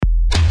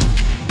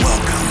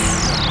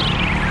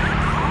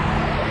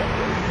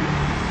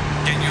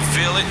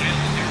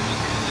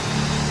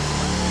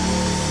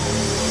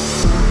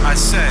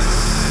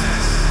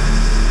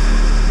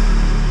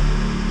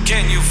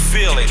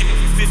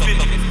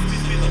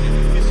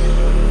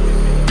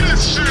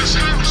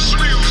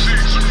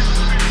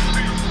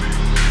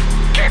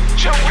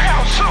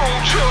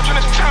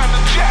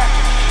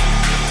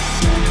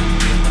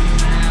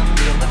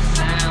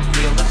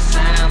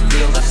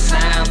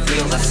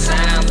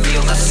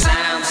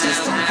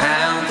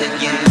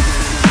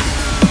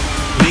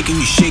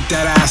shake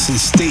that ass and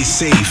stay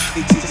safe.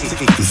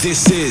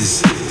 This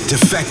is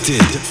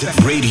Defected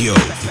Radio.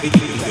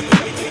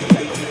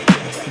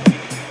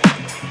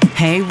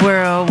 Hey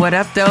world, what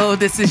up though?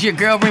 This is your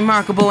girl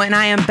Rimarkable and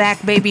I am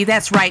back, baby.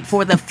 That's right,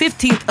 for the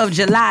 15th of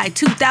July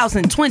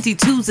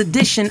 2022's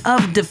edition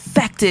of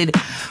Defected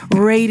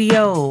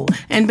Radio.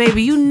 And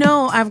baby, you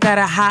know I've got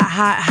a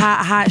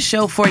hot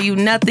show for you.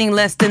 Nothing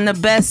less than the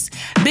best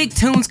big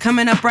tunes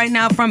coming up right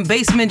now from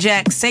Basement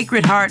Jaxx,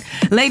 Sacred Heart,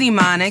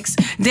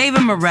 Ladymonix,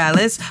 David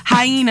Morales,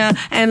 Hyenah,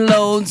 and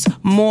loads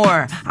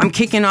more. I'm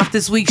kicking off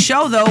this week's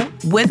show though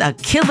with a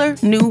killer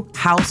new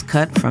house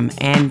cut from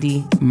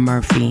Andy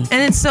Murphy.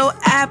 And it's so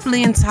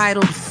aptly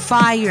entitled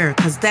Fire,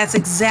 because that's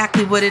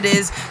exactly what it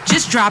is.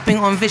 Just dropping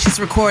on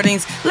Vicious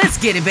Recordings. Let's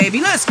get it, baby.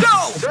 Let's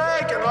go!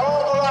 Taking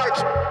all the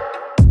lights.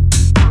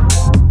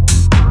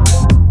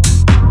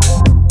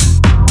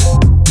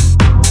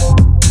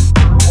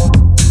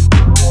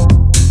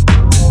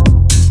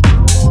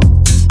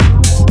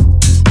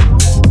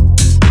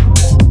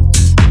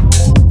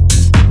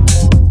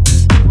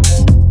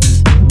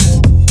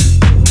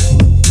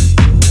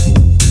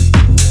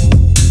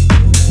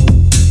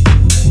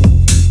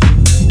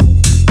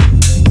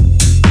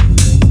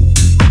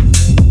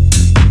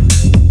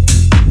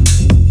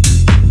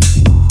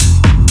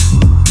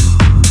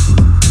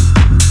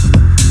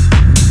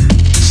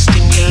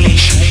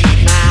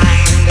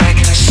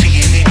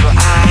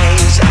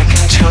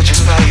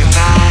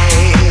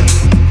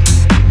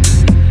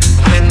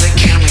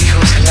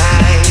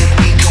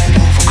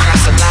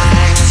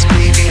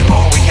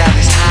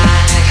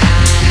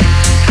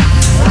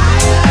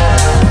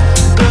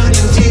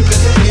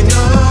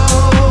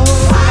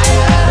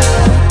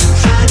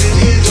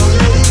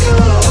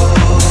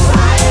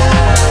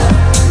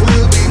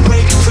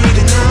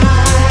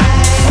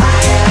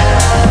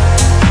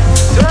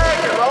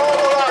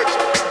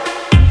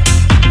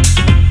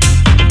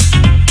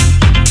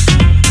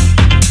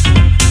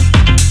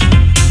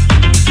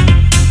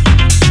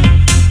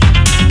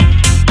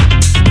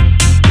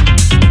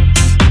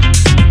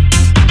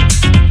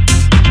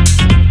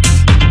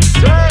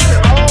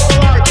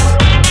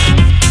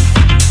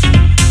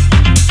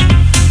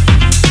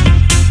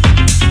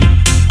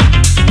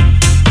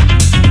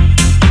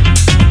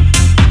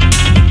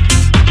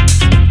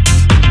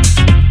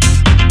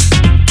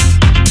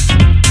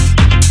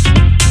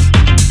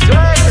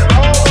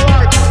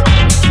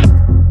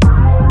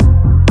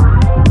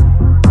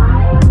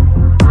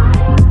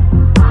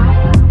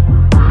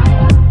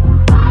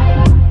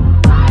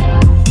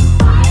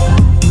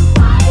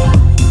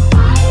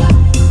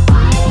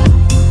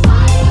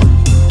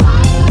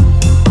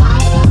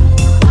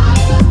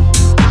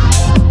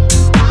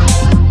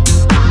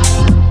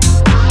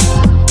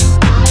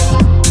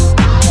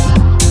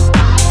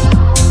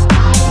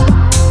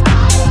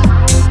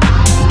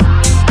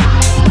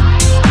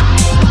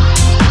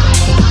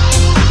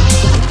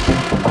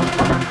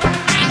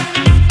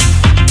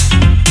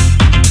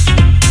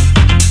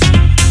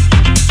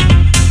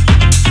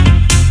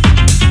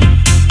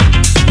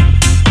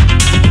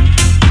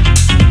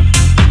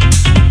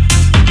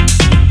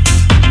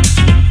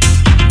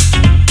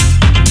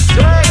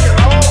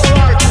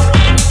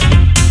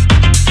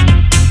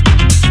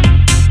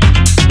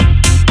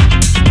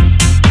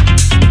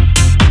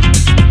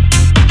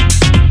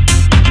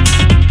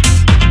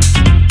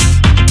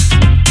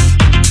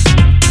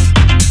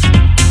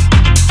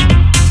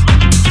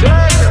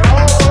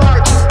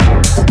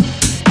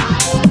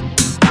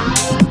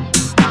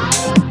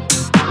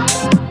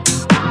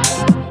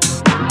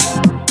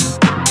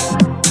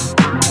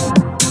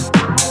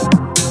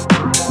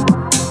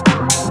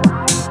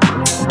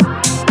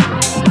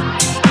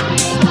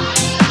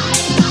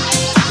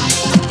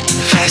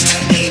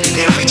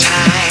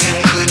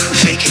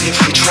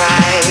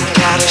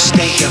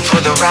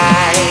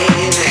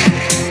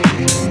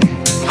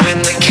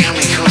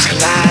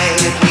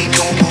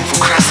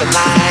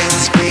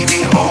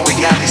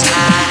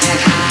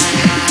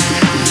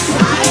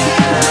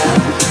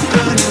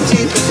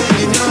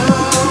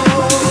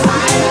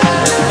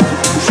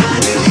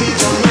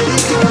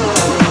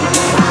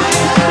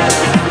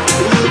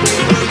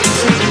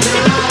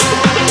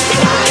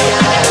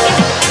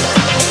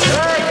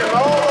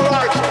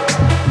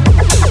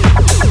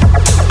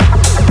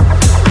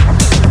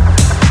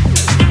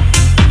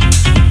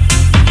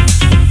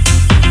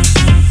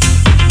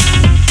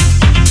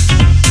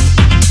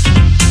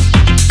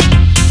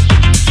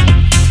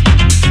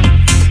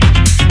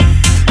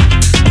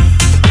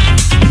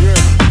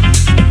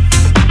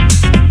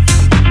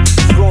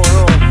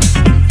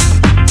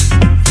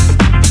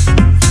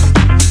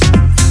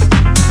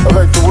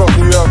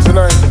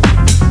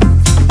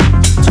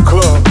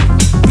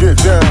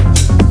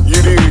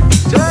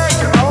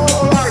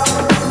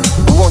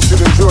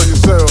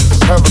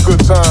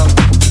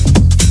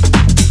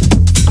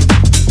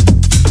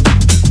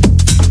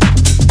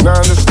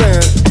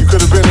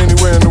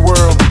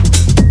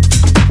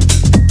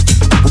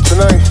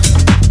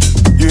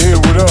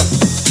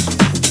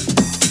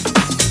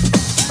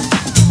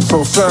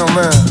 So sound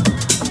man,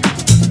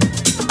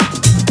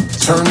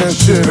 turn that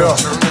shit up.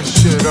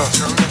 This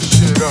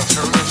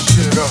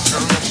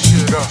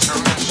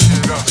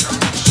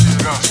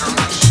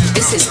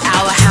is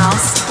our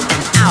house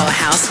and our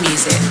house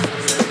music.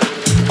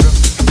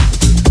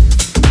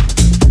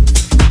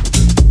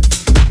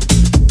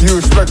 You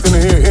expecting to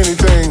hear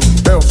anything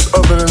else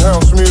other than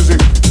house music?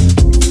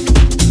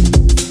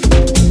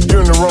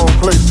 You're in the wrong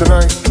place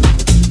tonight,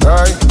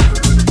 alright?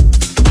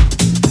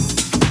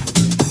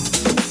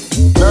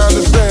 Now I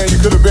understand you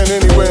could have been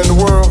anywhere in the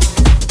world,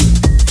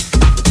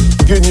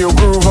 getting your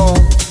groove on.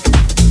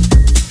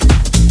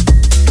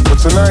 But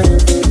tonight,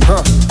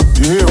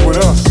 you're here with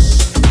us.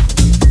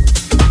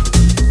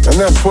 And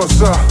that's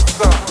what's up.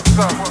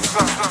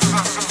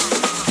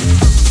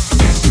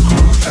 It's the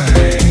groove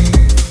thing.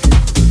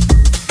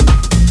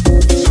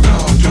 So go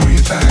do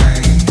your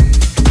thing.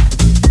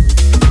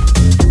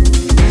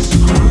 It's the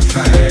groove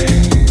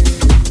thing.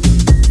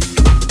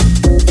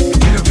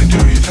 Get up and do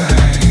your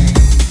thing.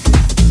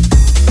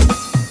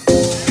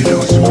 You know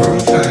it's the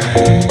groove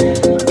thing.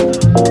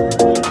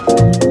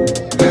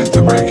 Let the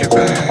break it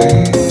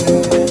bang.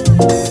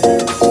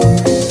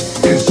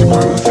 It's the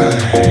groove thing.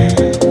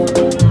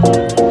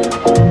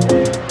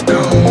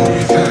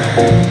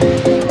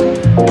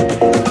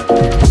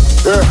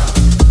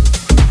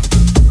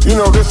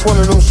 It's one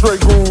of them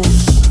straight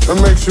grooves that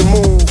makes you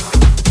move.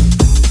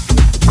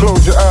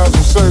 Close your eyes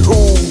and say,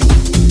 ooh.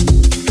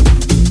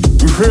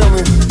 You feel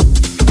me?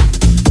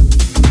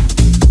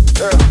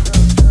 Yeah.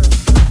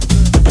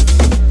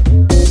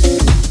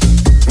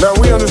 Now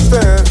we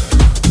understand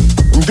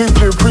and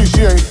deeply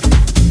appreciate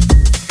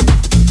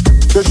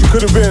that you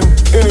could have been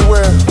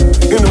anywhere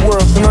in the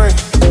world tonight,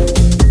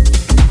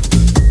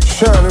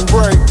 shining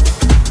bright.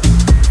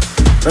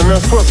 And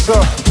that's what's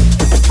up,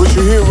 but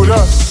you're here with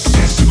us.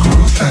 It's the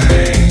groove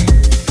thing.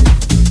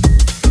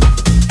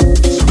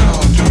 So go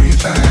do your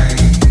thing.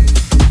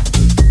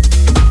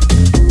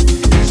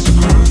 It's the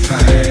groove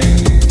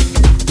thing.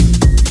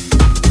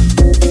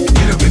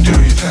 Get up and do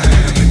your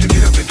thing.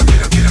 Get up and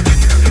get up, get up,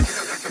 get up.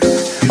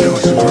 You know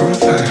it's the groove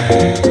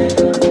thing.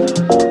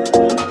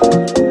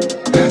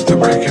 Let the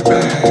break it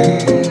bang.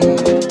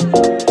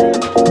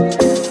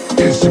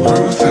 It's the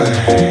groove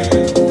thing.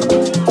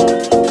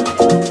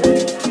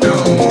 Go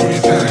move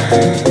your thing.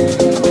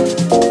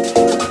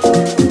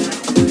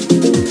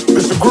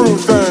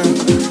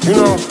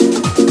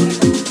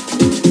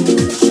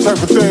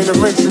 Type of thing that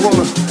makes you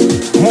wanna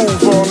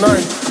move all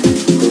night,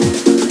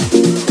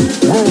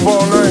 groove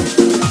all night,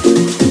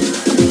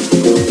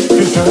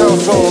 get your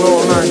house on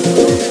all night.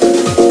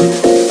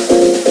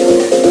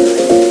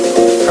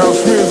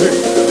 House music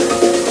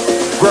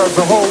grabs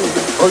a hold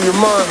of your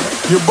mind,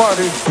 your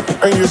body,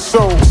 and your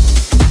soul.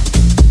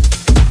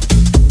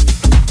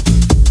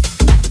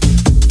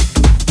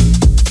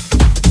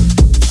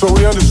 So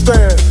we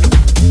understand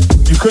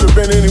you could have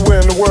been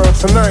anywhere in the world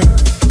tonight.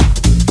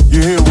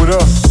 You're here with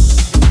us.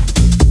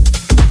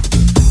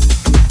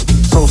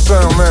 So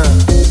sound man,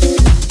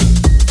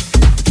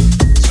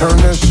 turn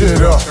that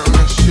shit up. Turn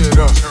that shit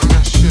up. Turn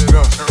that shit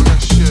up. Turn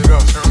that shit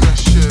up. Turn that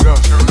shit up.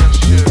 Turn that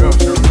shit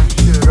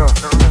up.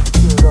 Turn that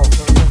shit up.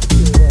 Turn that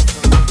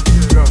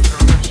shit up.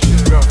 Turn that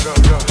shit up. Turn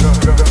that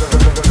shit up.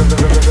 Turn that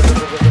shit up.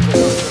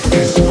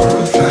 It's the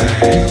groove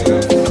thing.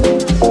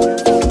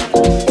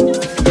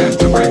 Let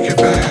the break it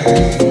bang.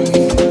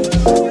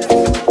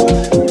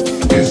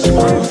 It's the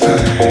groove thing.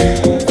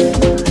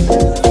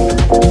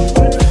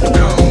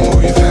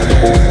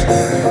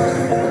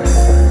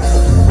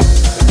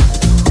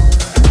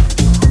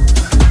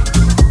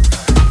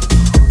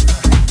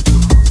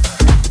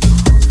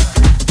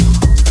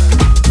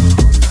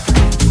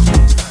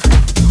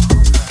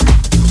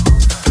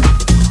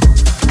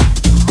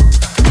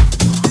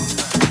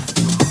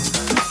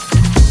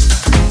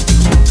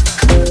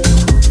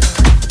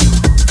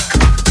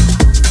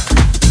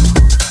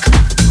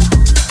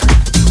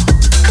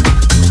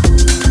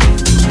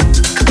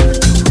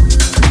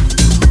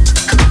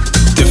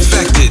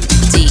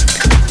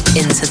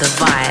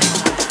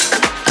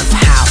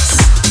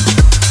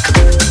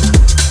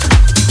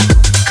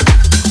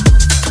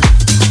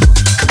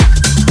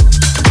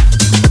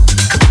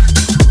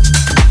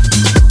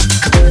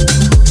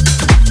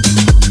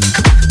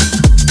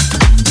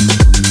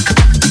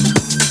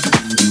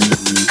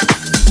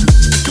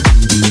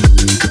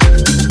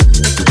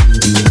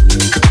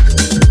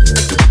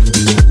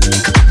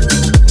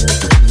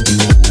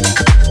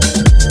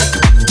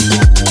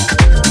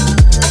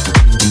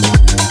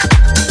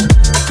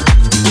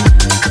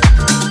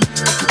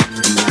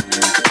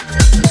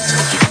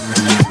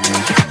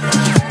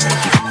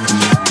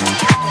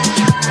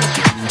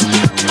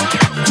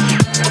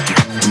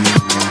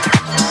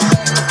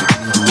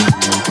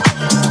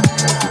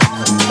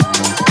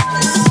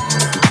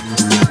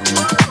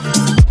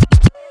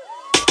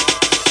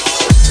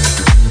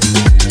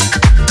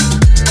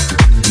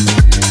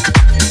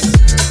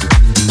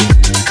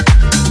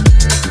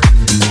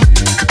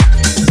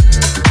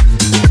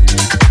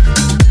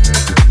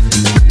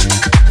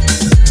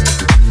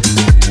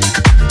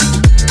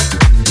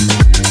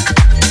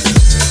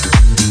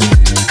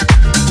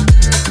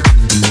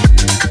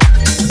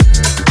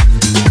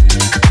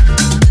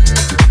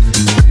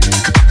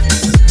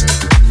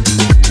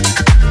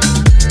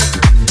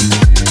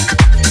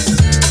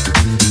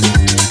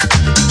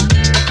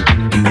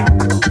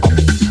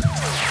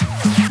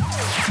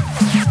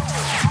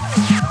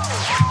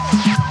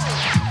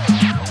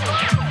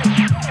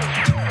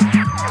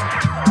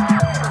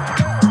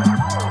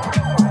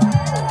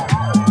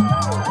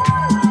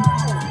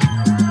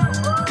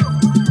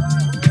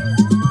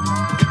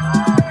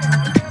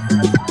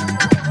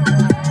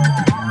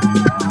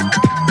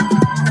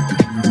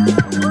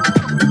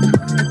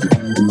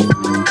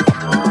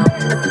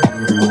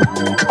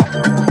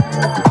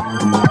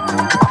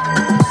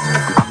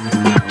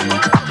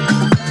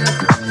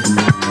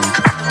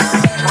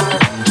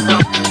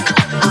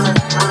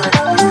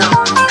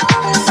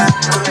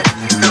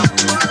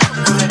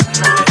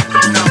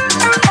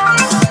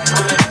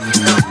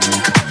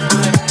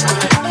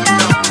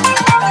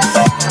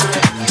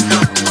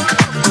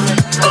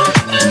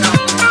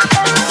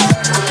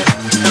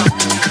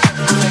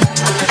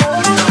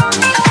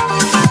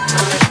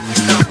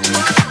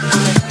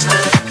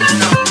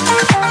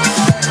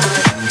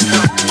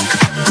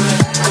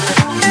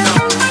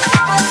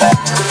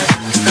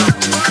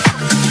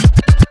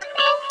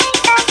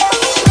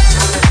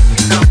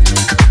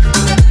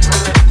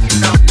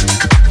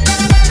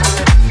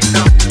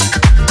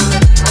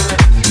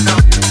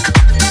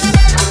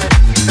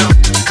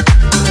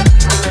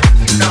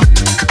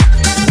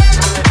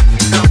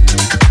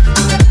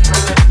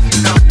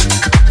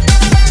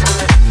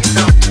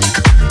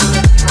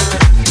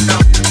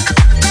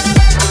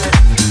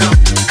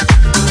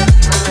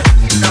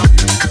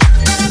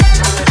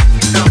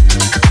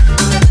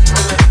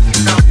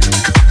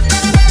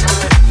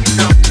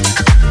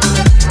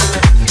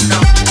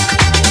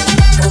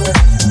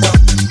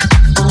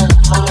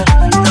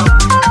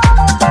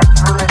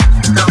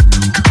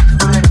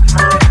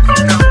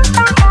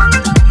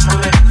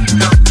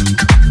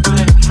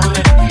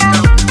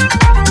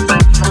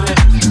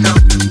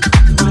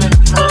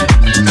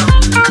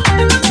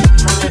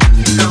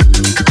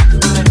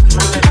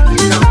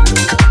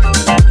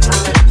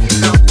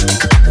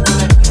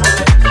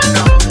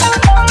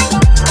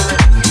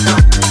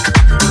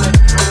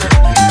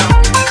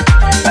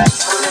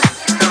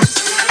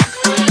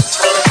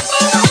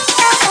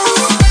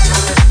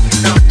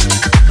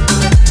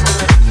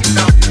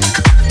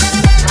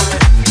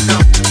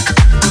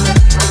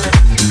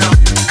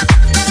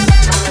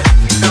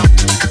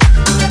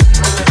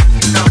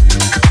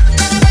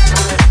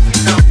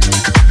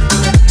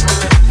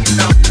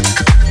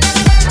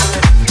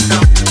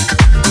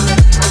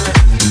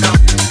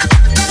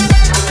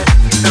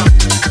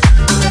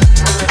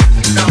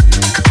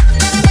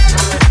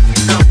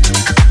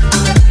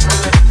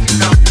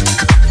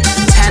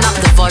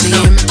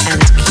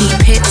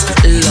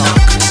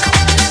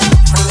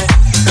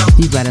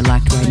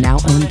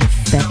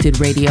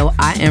 Radio.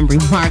 I am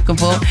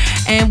Rimarkable,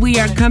 and we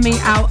are coming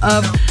out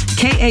of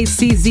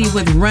KACZ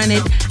with Run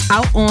It,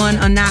 out on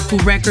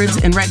ONAKO Records,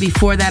 and right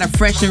before that, a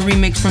Frizner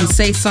remix from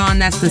Saison.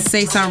 That's the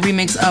Saison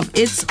remix of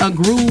It's a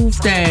Groove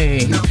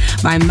Day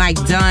by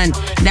Mike Dunn.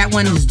 That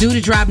one is due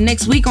to drop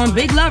next week on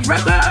Big Love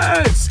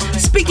Records.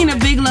 Speaking of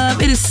Big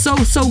Love, it is so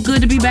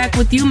good to be back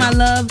with you, my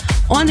love,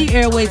 on the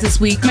airways this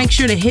week. Make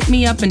sure to hit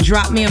me up and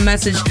drop me a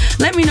message.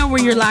 Let me know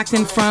where you're locked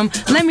in from.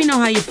 Let me know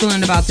how you're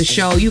feeling about the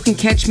show. You can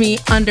catch me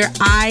under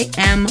I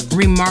Am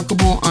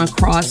Rimarkable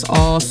across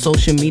all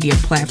social media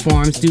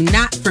platforms. Do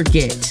not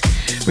forget,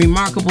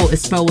 Rimarkable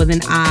is spelled with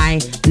an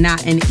I,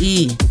 not an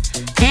E.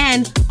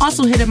 And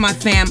also hit up my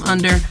fam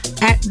under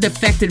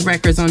 @Defected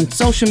Records on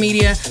social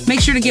media.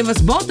 Make sure to give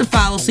us both a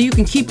follow so you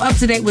can keep up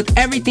to date with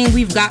everything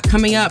we've got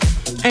coming up.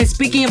 And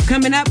speaking of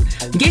coming up,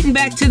 getting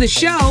back to the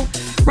show,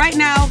 right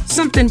now,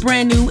 something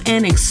brand new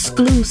and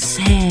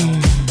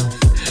exclusive.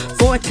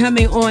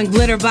 Forthcoming on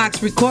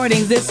Glitterbox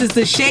Recordings, this is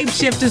the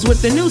Shapeshifters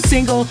with the new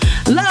single,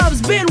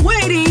 Love's Been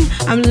Waiting.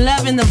 I'm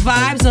loving the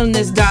vibes on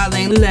this,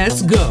 darling.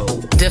 Let's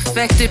go.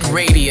 Defected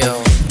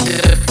Radio.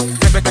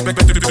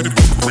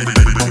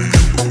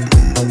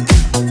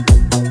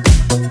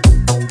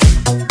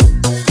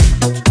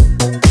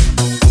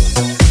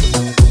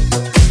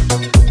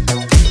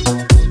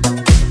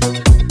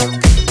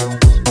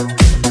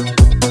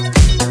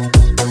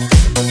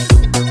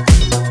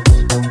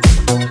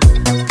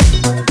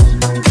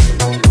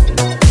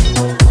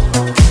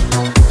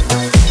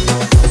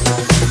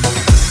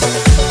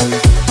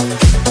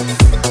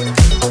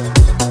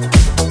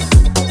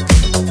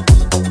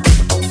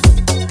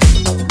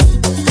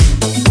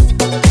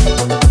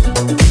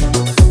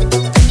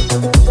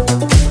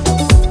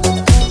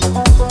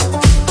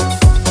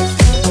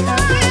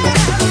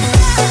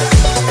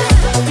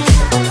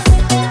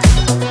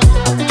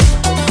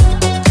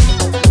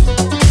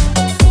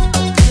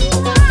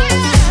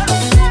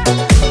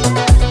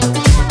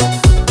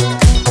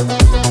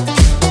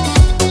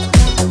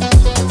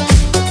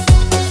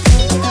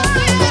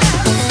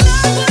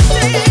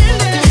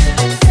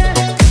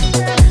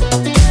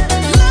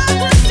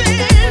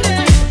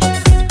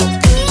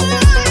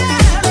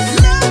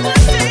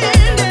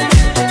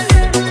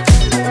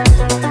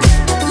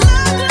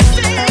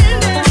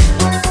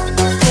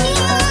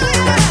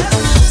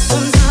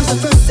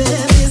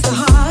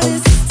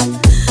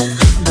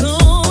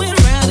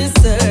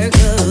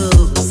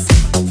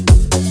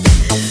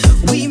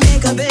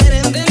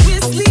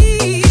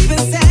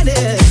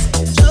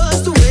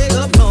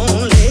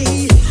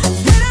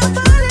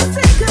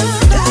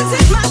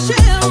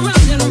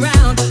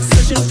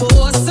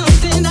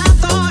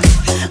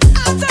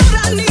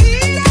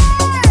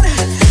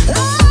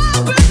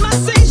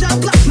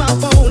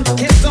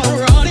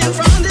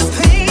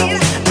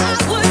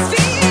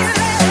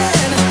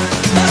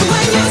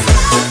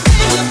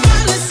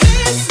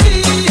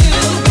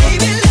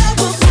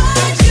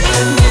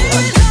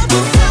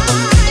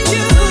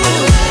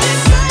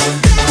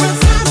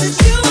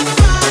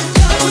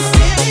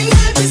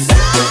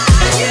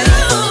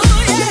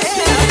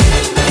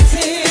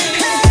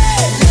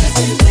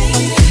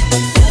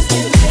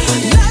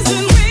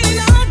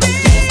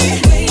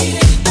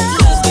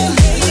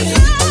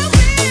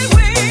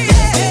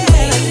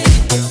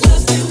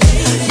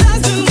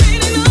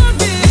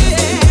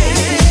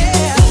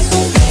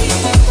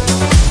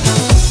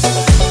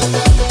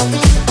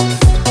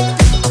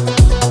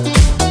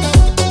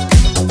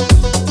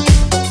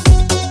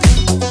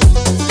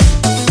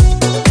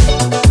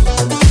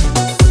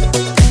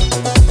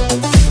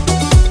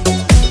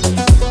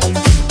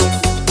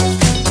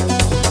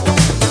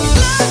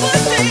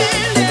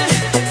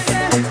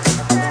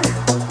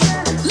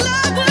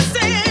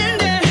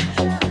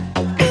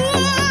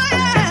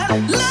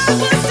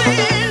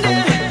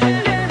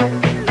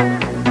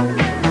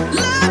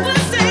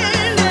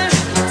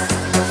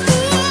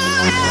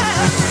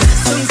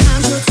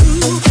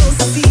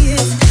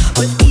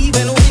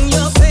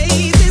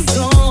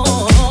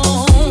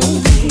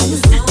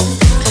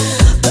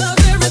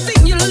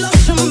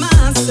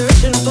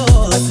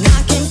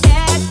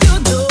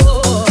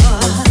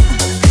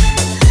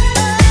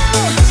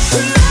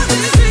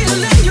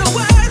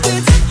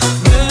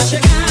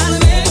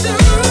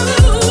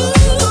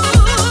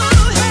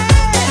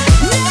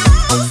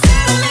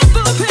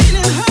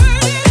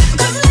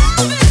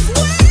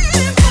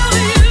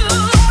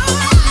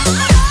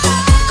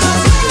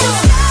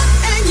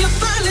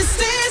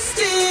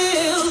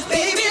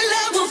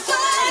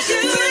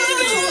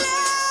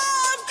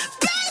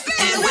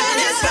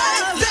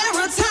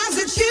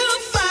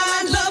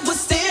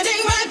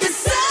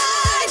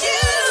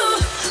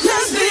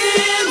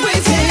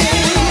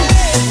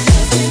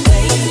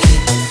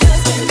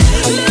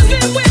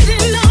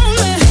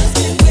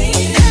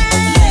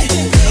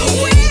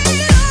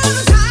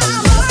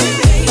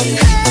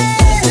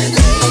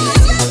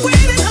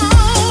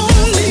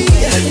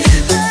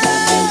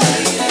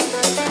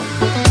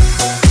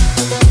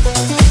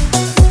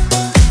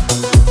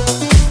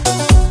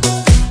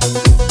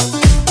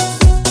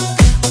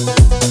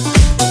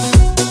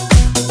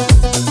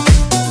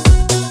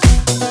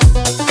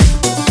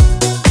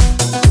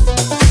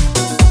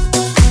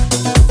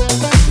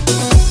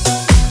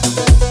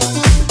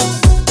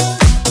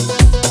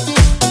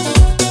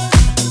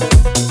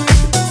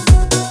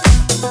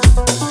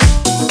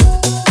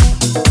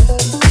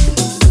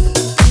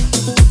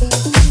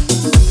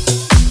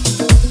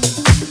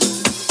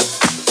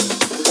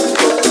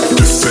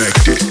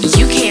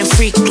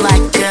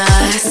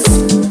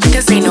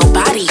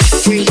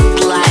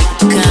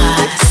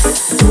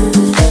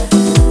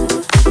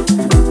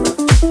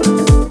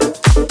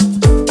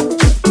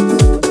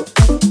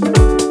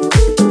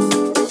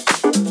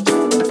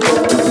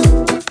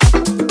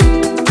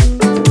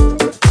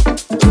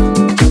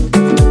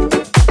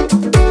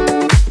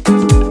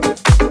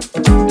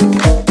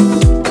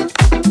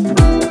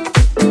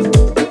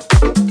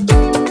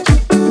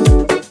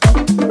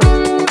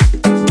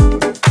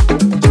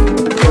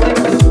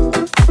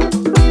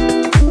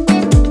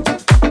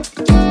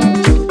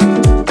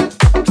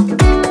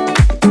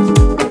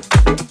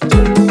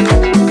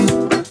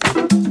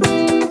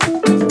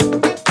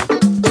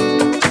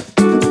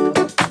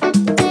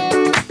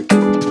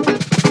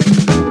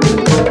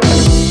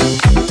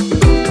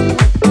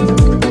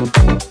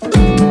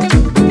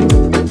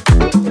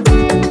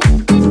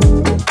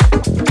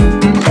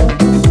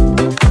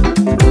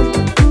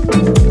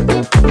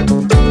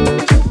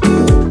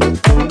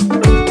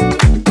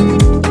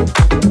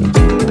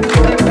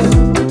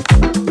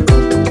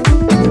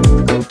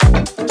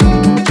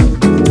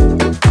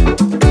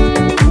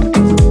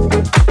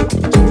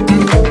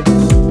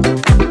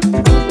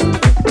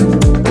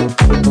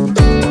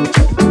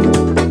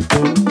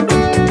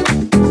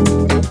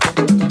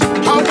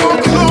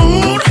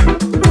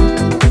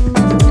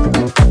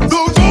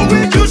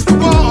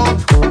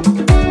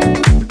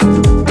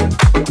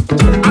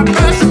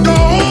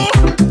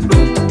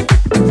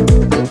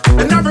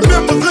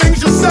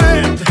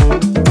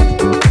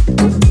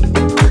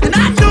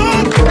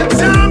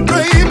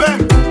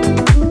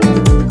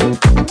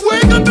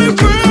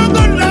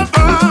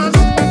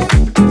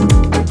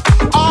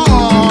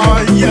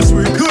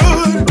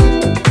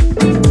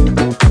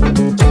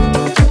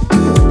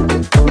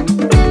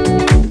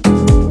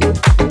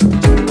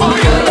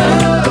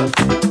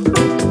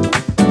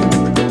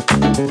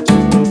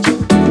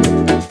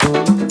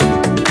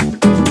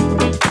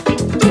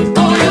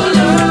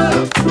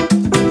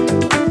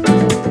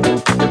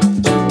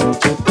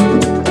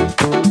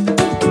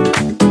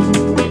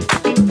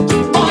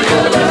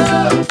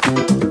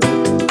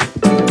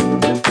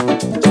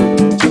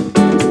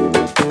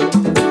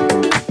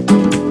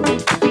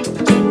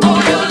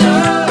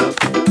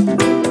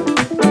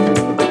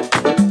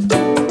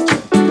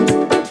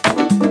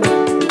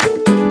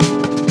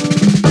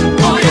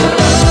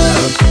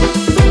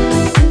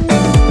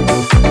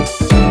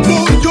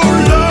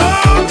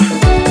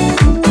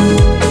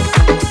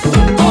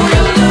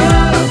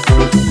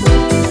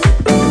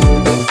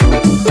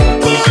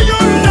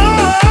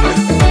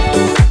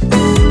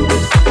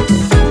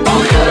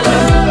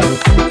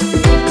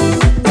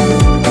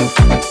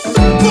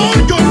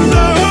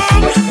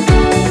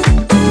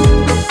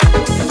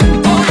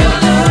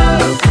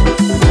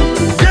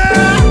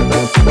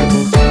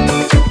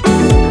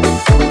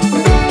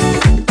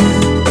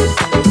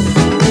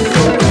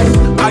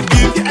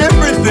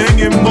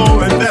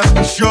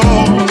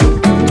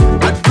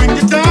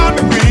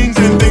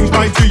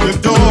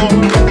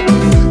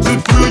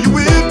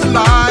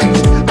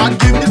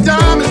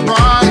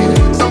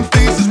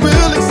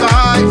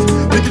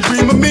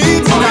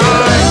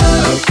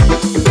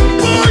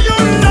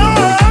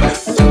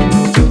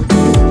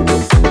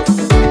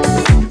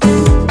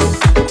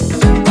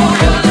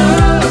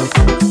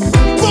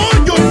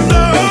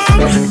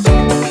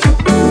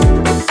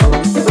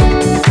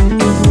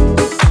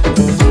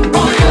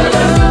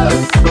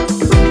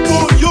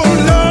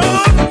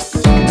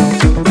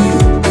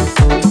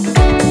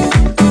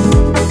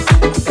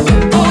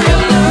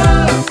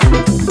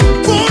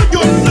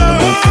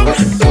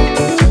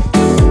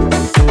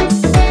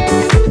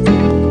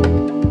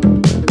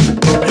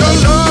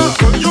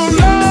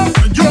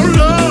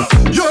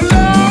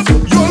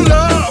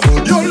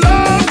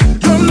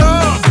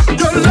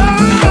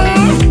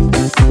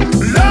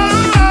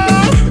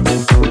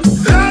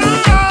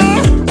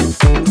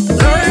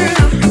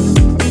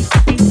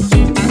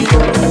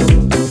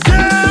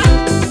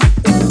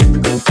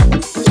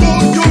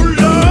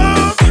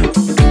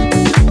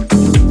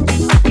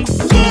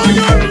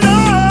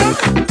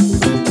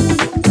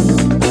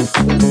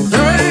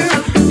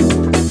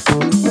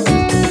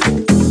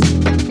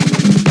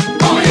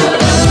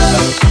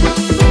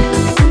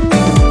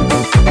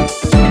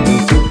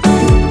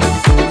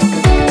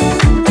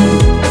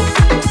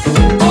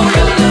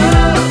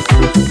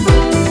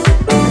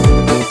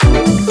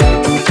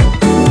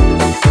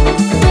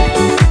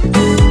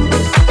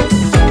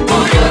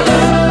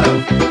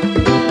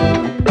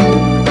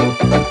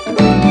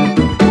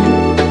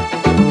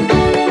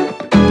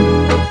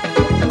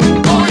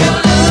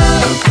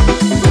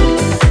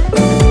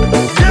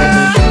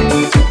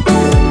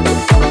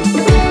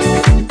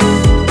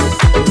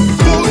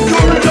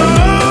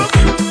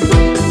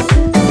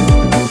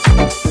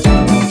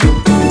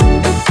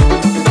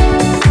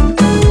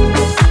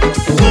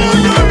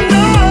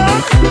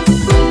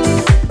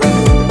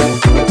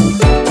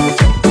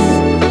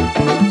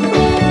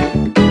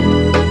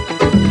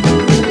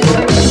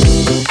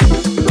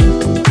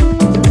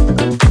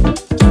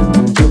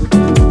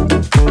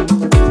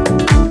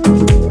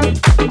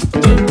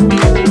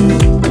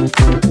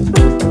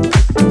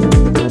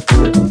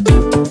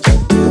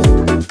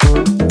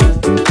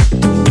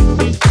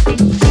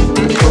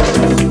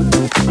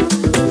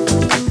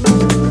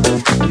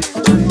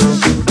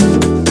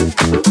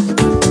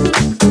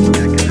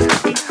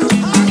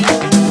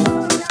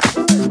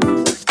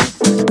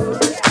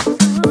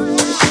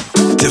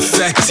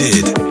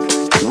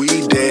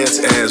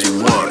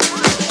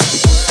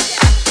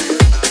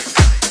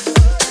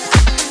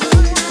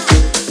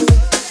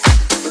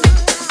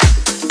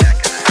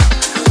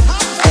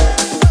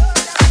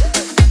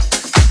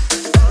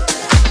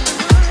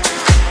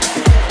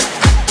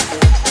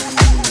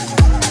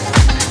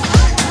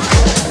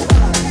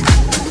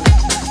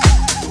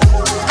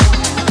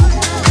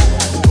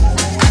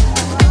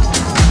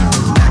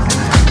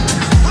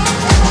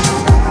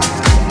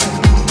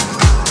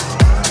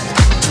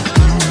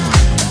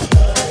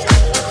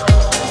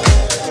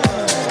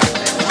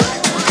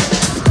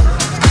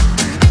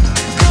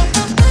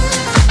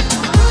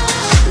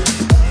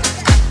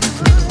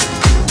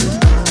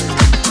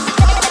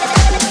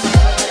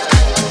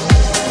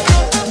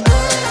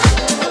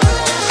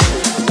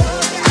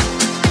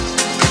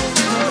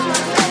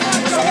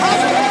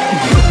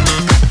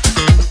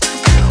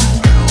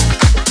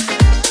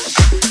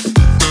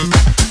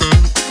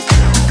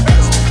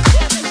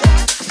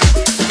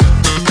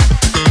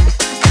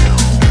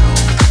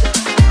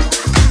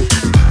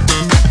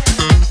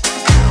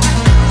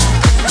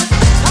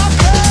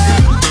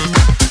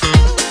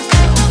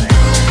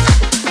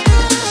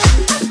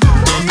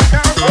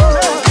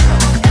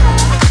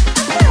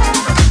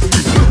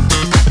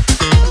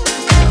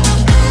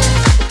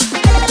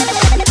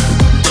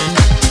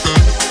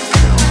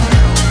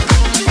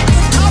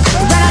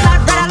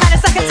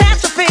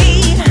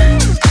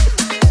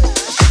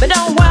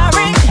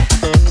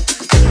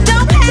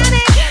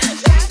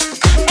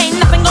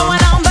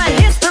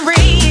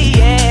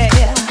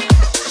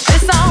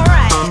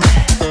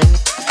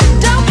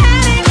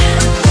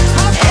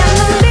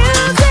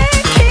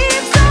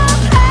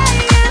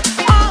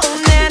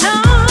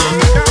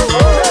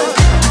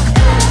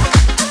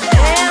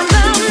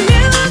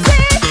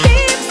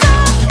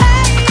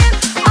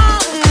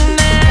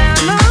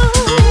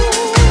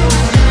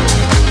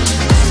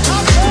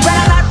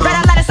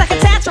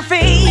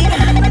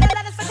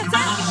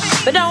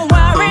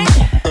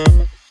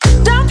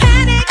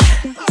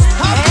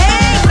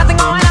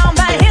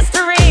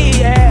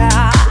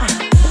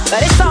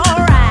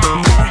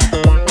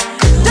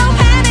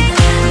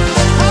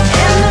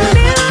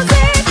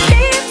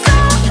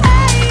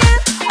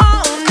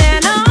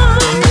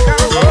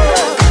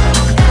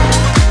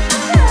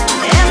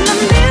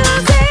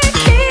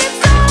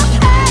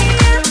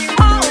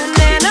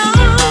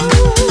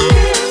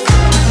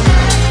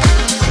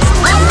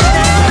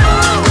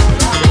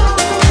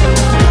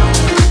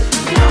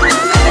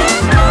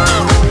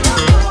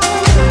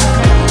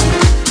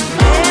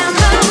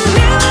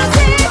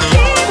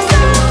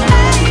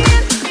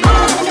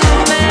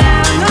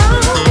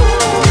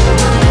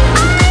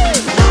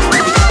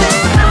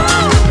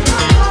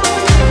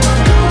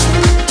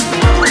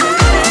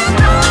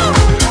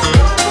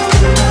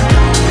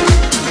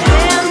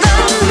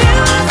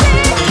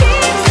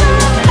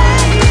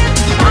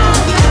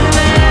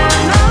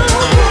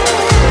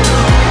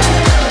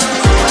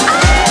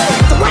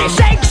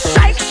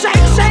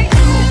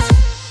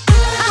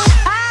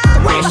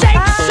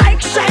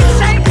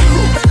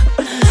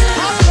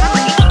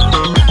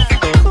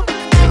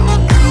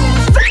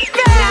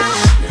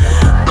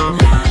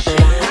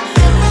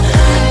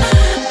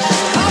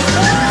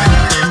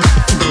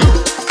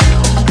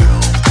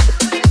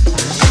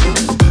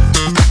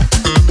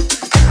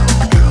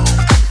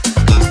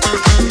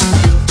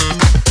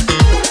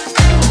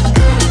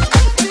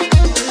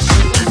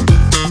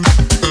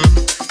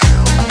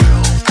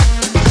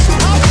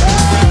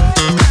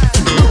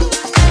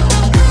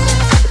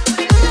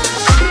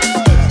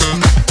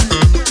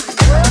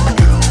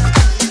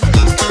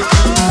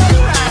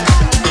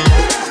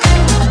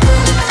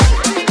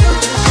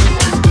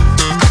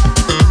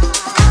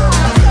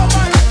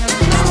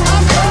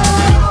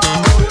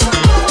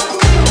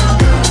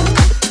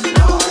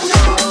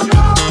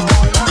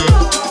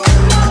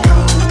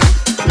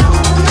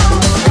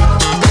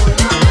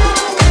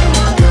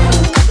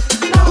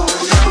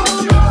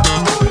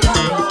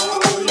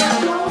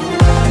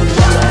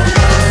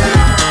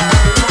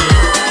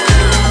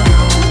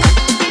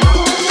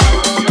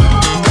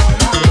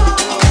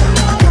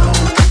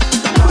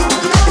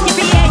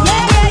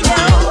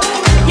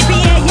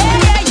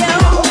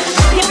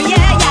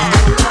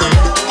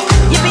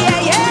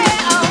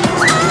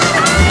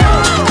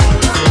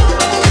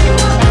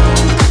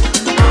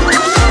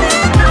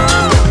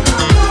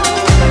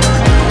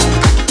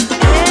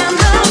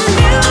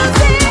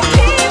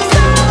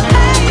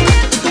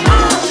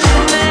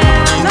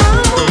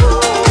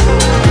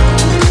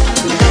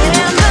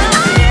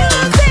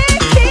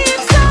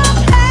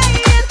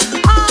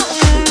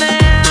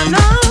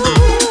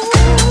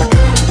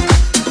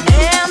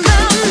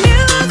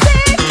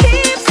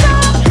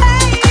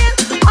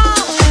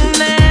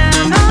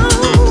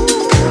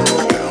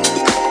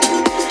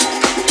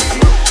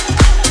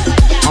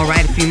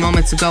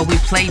 minutes ago, we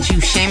played you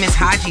Seamus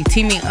Haji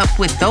teaming up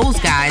with those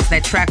guys.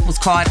 That track was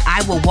called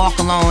I Will Walk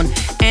Alone,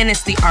 and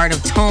it's the Art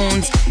of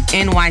Tones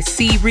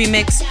NYC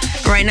remix.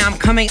 Right now, I'm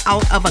coming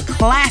out of a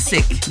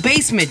classic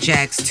Basement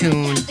Jaxx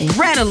tune,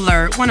 Red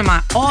Alert, one of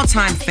my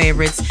all-time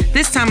favorites.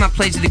 This time I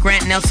played you the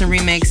Grant Nelson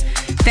remix.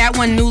 That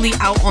one newly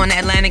out on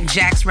Atlantic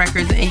Jaxx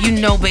Records, and you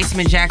know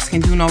Basement Jaxx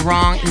can do no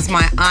wrong. It's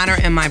my honor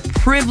and my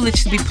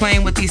privilege to be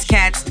playing with these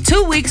cats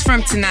 2 weeks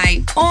from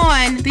tonight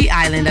on the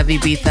island of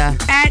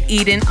Ibiza at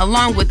Eden,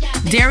 along with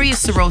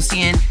Darius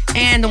Sarosian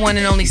and the one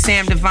and only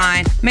Sam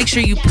Divine. Make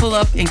sure you pull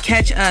up and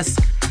catch us.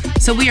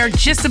 So we are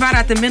just about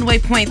at the midway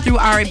point through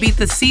our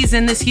Ibiza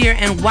season this year,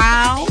 and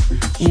wow,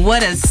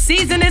 what a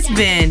season it's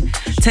been.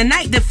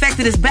 Tonight,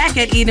 Defected is back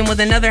at Eden with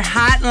another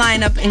hot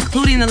lineup,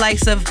 including the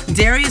likes of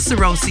Darius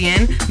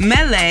Sarosian,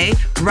 Melee,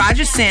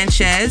 Roger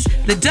Sanchez,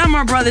 the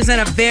Dunn brothers,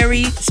 and a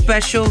very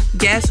special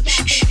guest.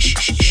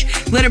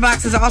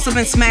 Glitterbox has also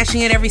been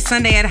smashing it every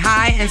Sunday at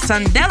High, and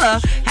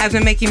Sandela has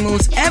been making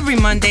moves every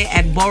Monday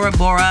at Bora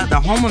Bora, the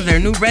home of their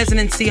new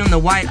residency on the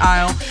White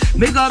Isle.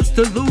 Big ups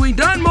to Louis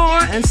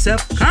Dunmore and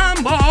Seth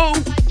Combo.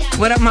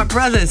 What up, my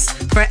brothers?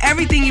 For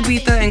everything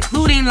Ibiza,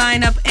 including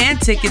lineup and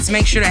tickets,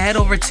 make sure to head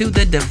over to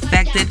the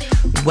Defected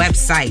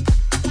website.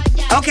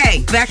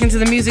 Okay, back into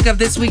the music of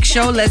this week's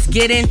show. Let's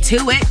get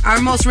into it. Our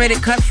most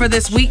rated cut for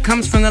this week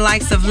comes from the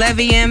likes of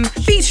LevyM,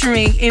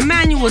 featuring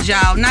Emmanuel,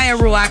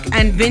 Nyaruach,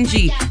 and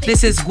Benjy.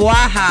 This is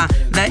Guaja,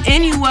 the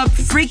NU Up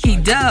Freaky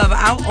Dub,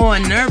 out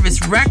on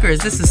Nervous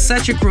Records. This is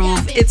such a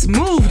groove. It's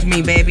moved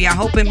me, baby. I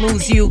hope it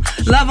moves you.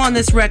 Love on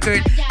this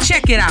record.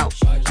 Check it out.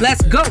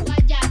 Let's go.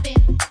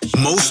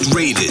 Most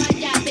rated.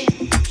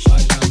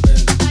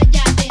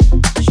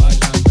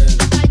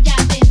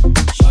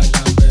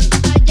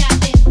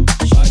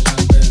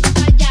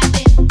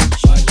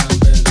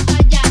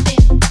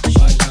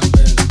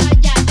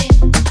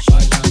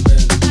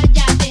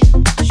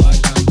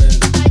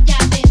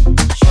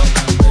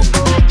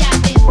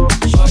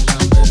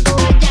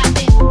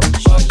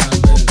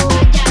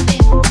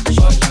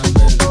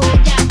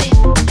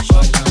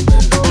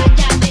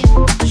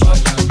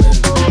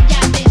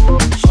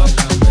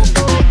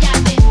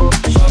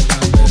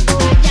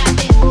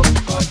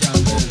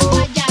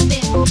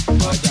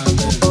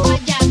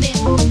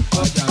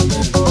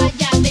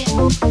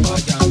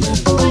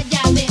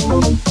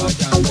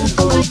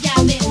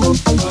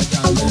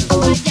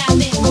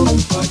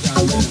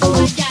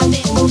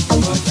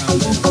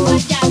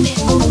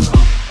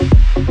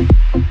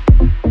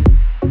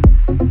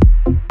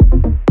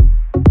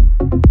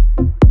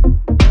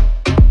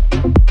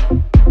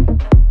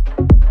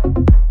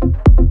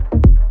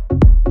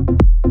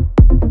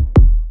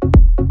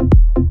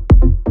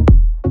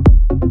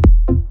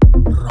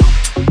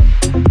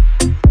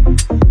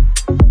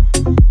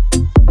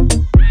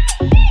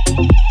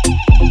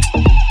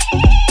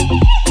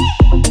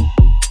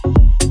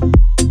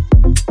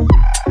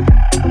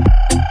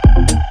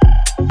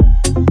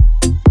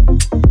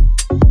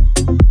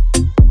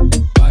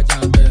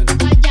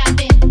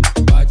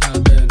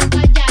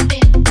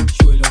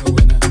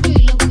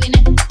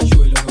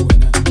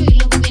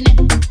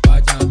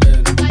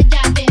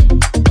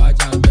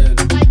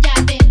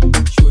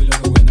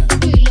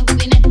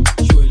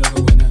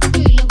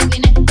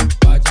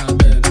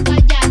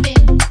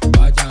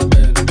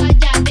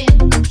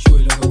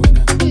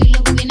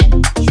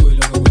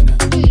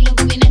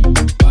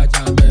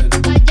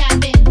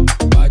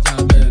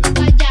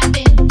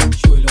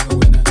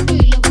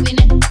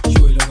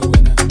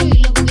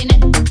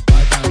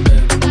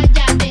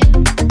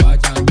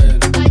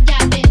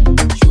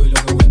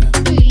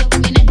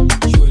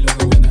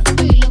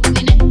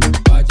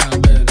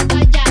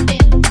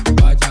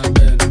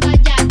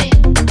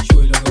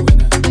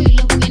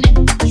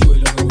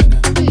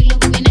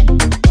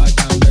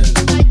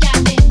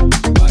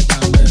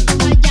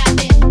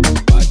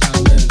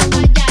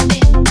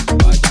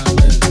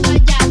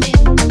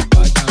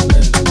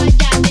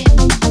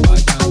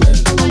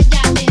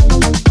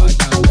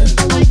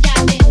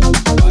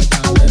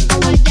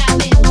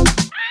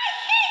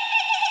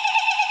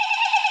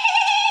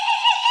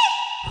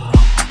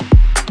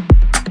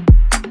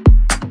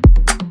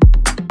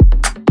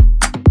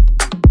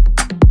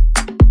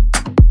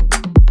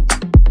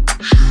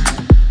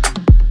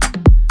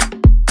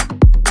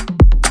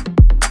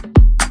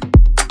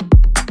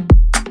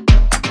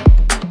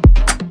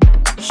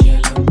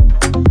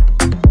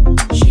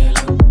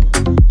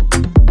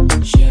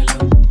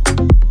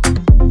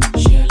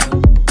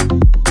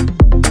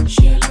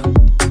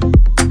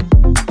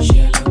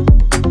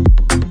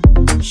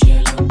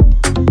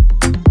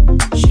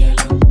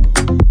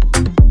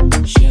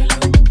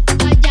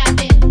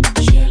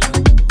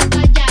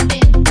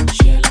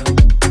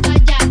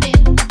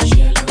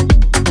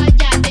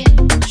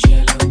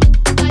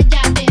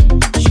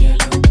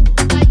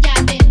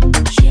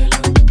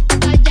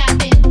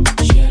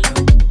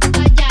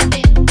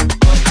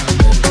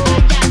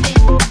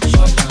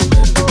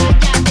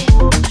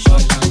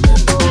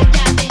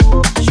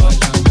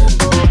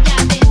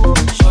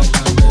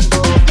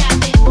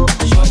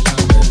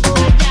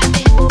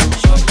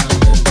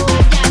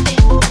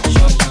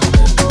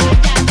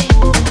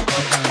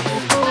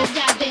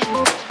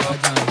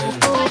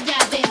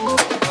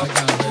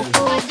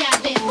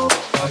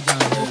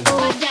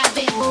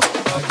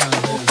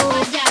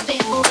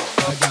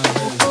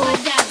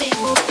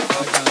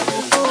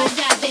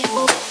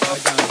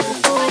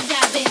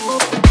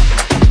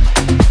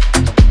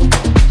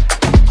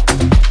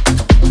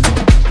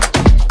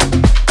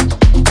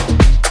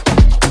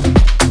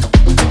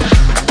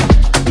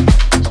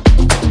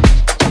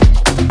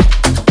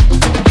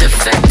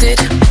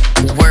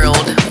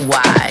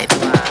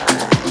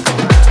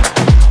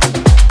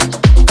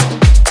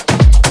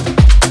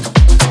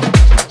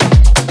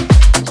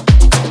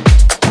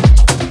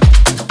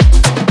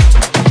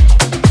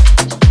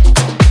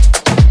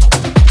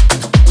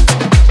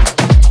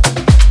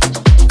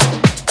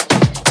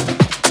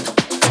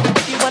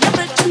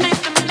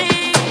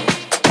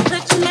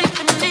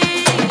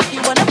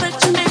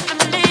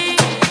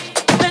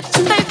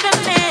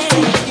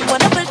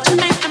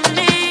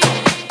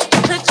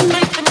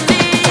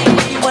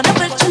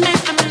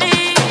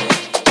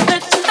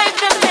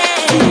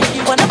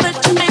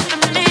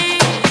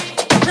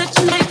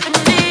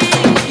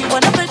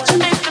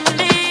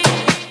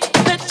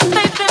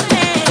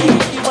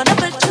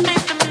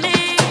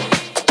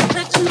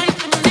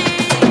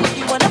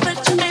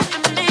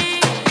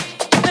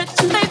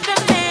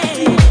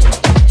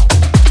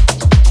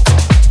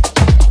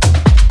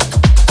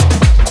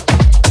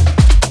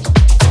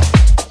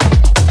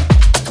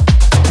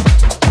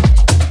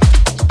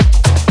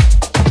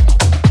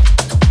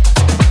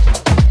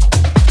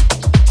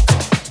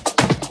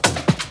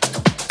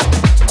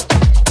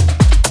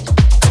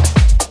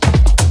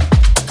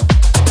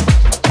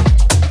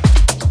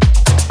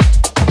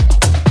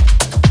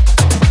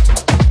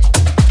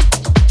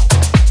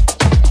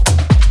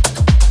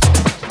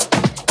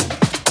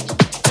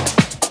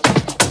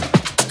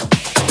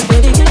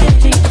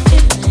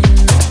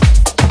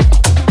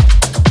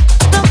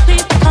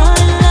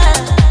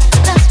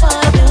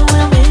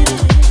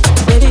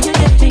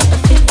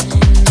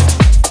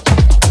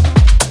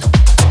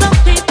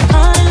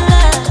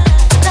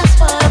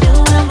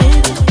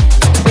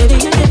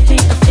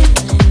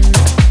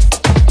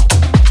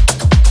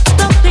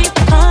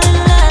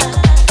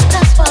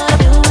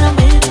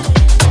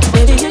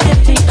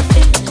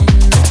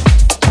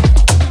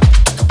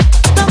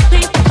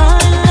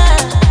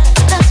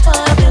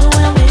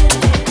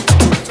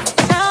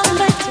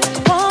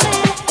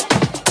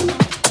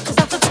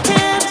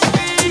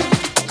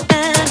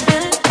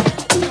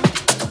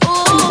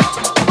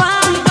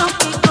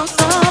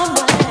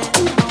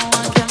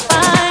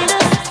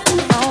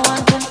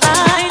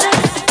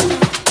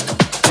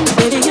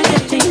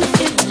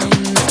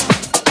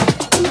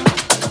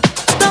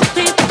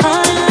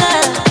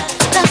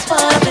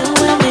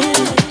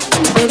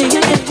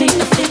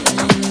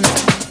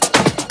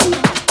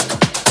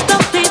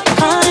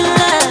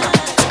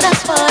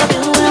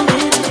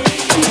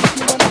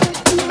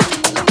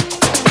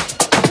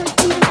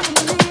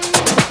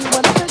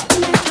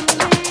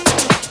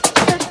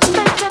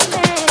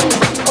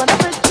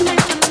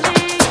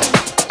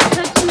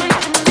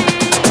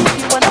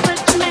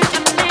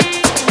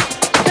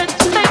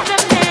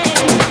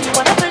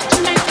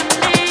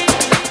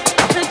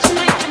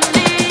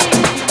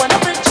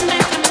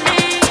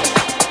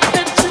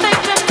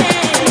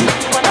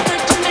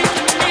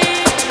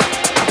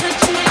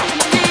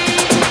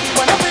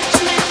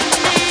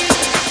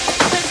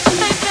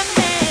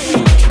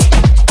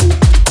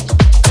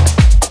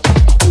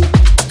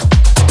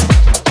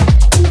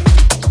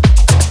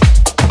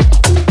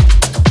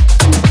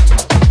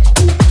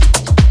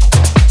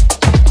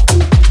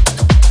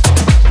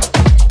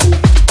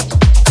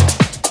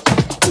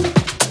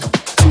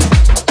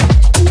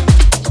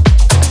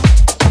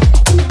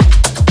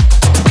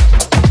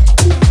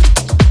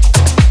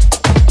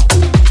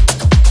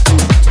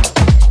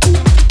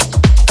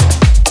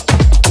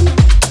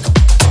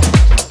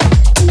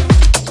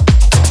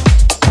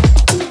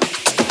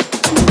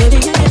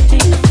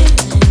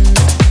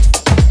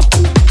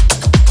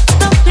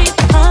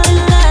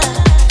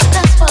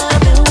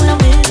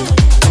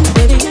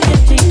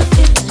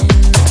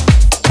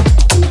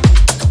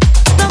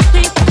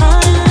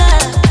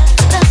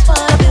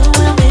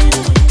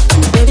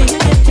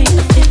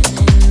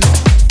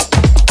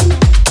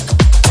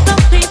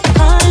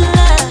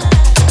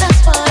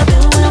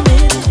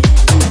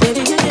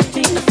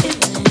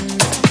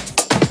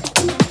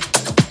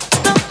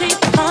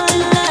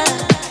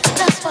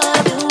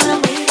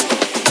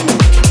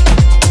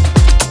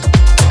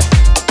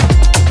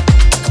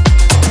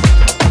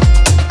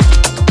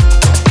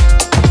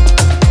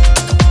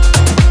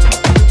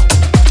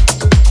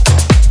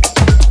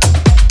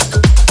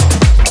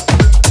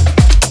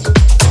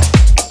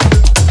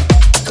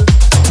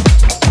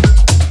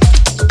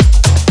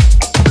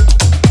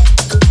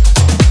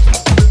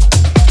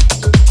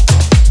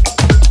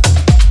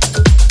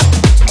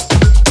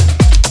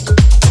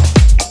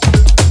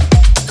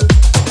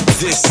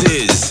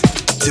 This is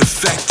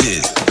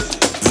Defected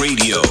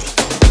Radio.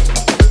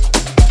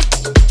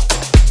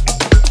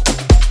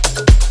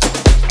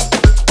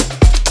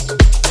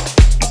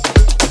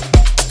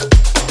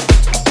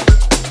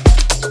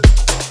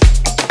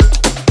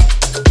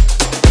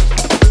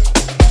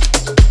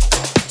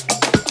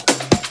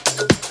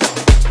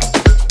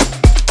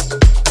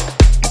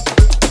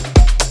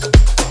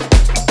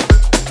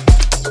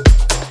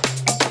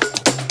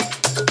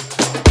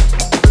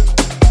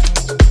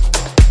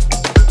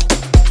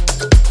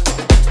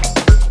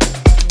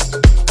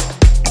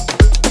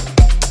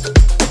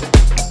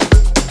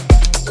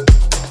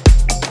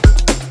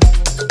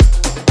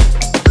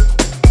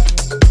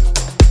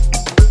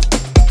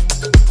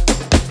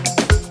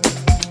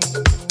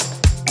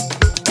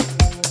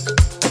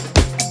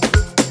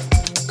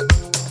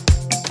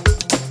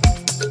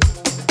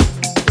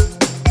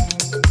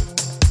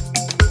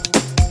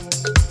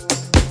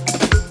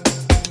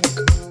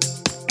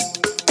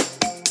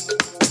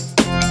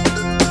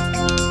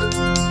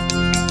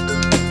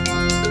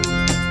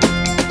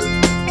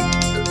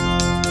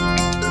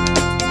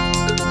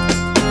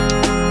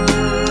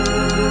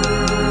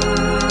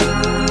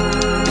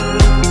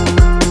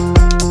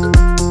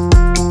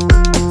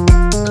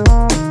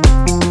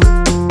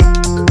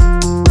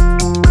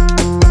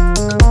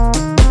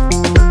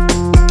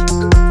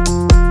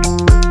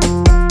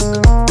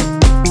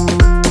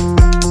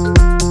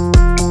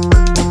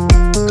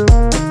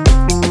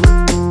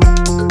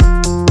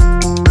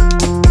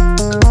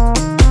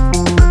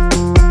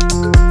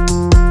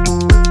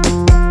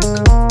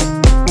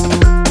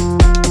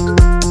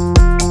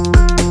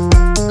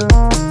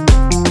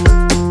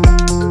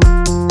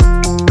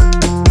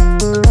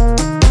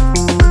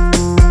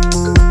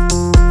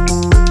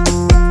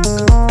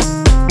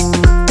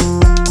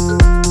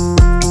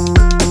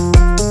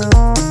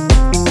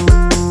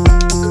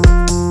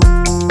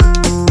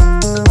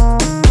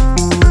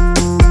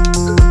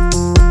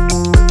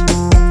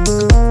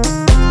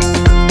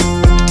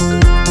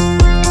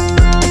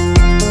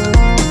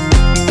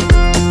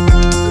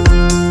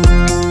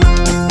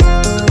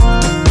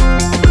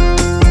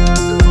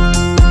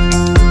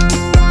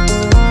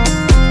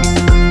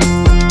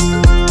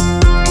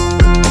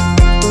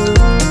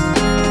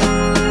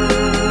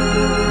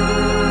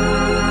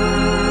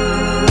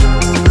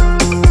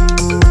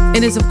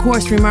 It is, of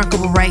course,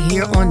 Rimarkable right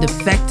here on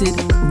Defected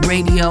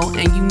Radio.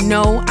 And you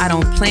know I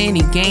don't play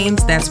any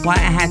games. That's why I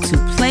had to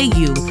play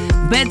you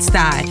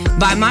Bedstuy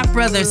by my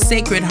brother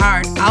Sacred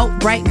Heart,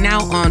 out right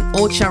now on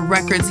Ocha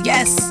Records.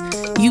 Yes,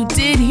 you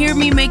did hear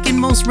me making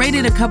Most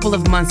Rated a couple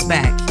of months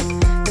back,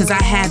 because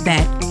I had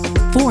that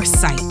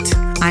foresight.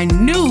 I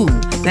knew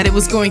that it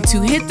was going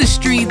to hit the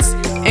streets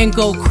and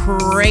go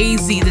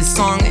crazy. This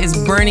song is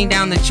burning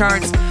down the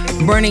charts,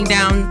 burning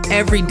down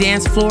every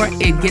dance floor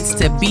it gets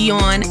to be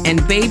on,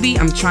 and baby,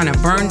 I'm trying to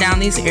burn down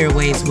these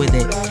airwaves with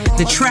it.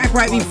 The track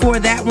right before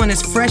that one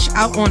is fresh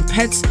out on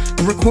Pets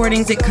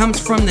Recordings. It comes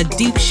from the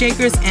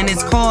Deepshakerz and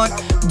it's called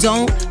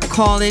Don't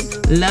Call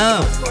It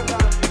Love.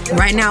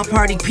 Right now,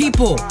 party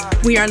people,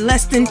 we are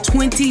less than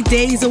 20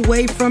 days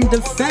away from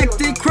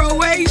Defected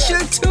Croatia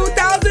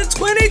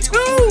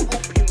 2022.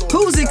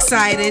 Who's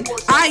excited?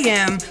 I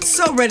am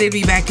so ready to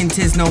be back in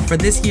Tisno for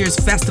this year's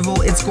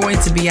festival. It's going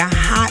to be a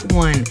hot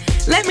one.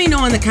 Let me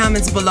know in the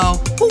comments below,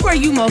 who are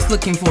you most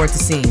looking forward to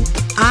seeing?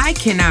 I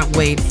cannot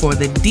wait for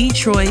the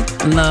Detroit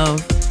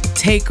Love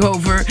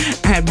Takeover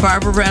at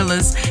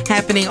Barbarella's,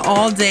 happening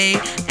all day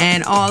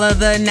and all of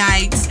the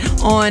nights.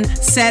 On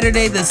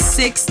Saturday the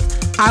 6th,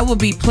 I will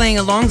be playing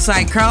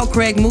alongside Carl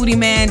Craig, Moody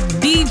Man,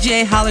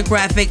 DJ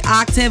Holographic,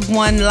 Octave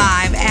One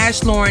Live,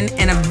 Ash Lauren,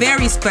 and a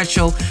very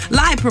special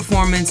live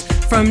performance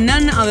from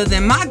none other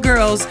than my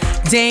girls,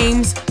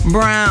 Dames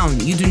Brown.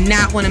 You do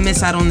not want to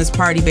miss out on this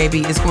party,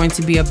 baby. It's going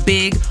to be a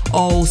big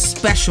old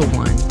special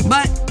one.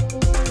 But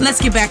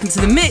let's get back into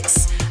the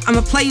mix. I'm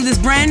going to play you this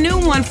brand new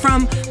one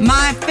from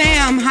my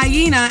fam,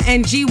 Hyenah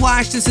and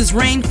G-Wash. This is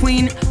Rain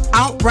Queen,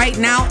 out right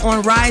now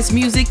on Rise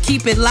Music.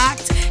 Keep it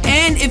locked.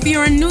 And if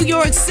you're in New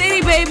York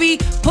City, baby,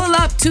 pull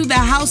up to the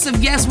House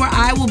of Yes, where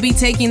I will be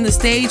taking the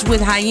stage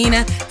with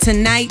Hyenah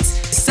tonight,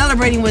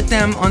 celebrating with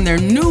them on their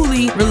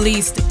newly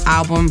released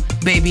album,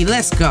 baby.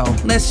 Let's go.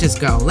 Let's just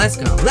go. Let's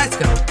go. Let's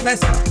go.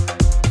 Let's go.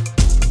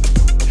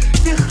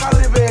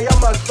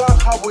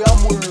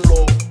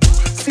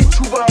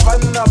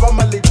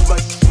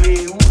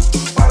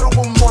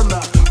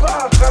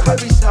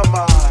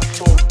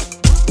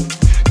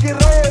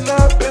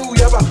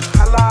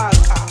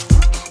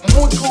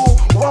 Motho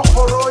wa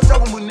khorotsa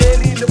go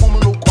moneri le mo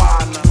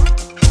monokwana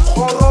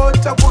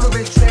khorotsa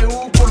kolobe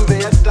tsheu kolobe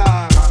ya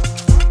taga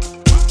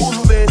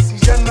kolobe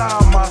sija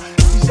nama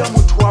sija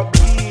motho wa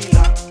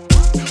pila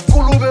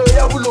kolobe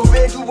ya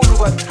bolobedi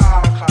boloba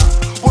thaga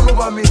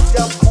boloba metsi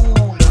ya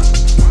pula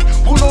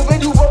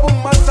bolobedi bo bo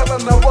masala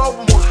na bo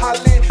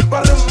mohale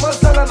ba re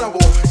masala na bo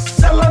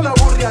sa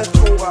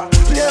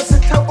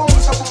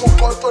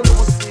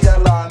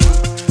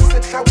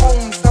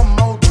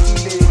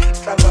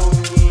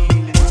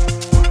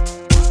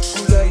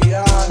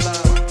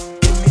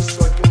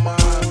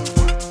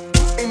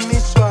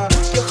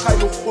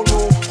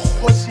Kolo,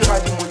 Hoshira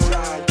di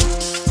Mojadi.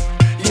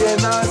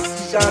 Hyenah,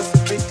 Sija,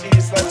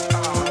 Spiti,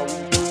 Satau.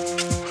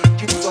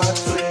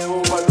 Kitwatre,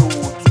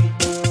 Overload.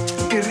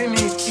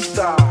 Irini,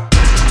 Tita.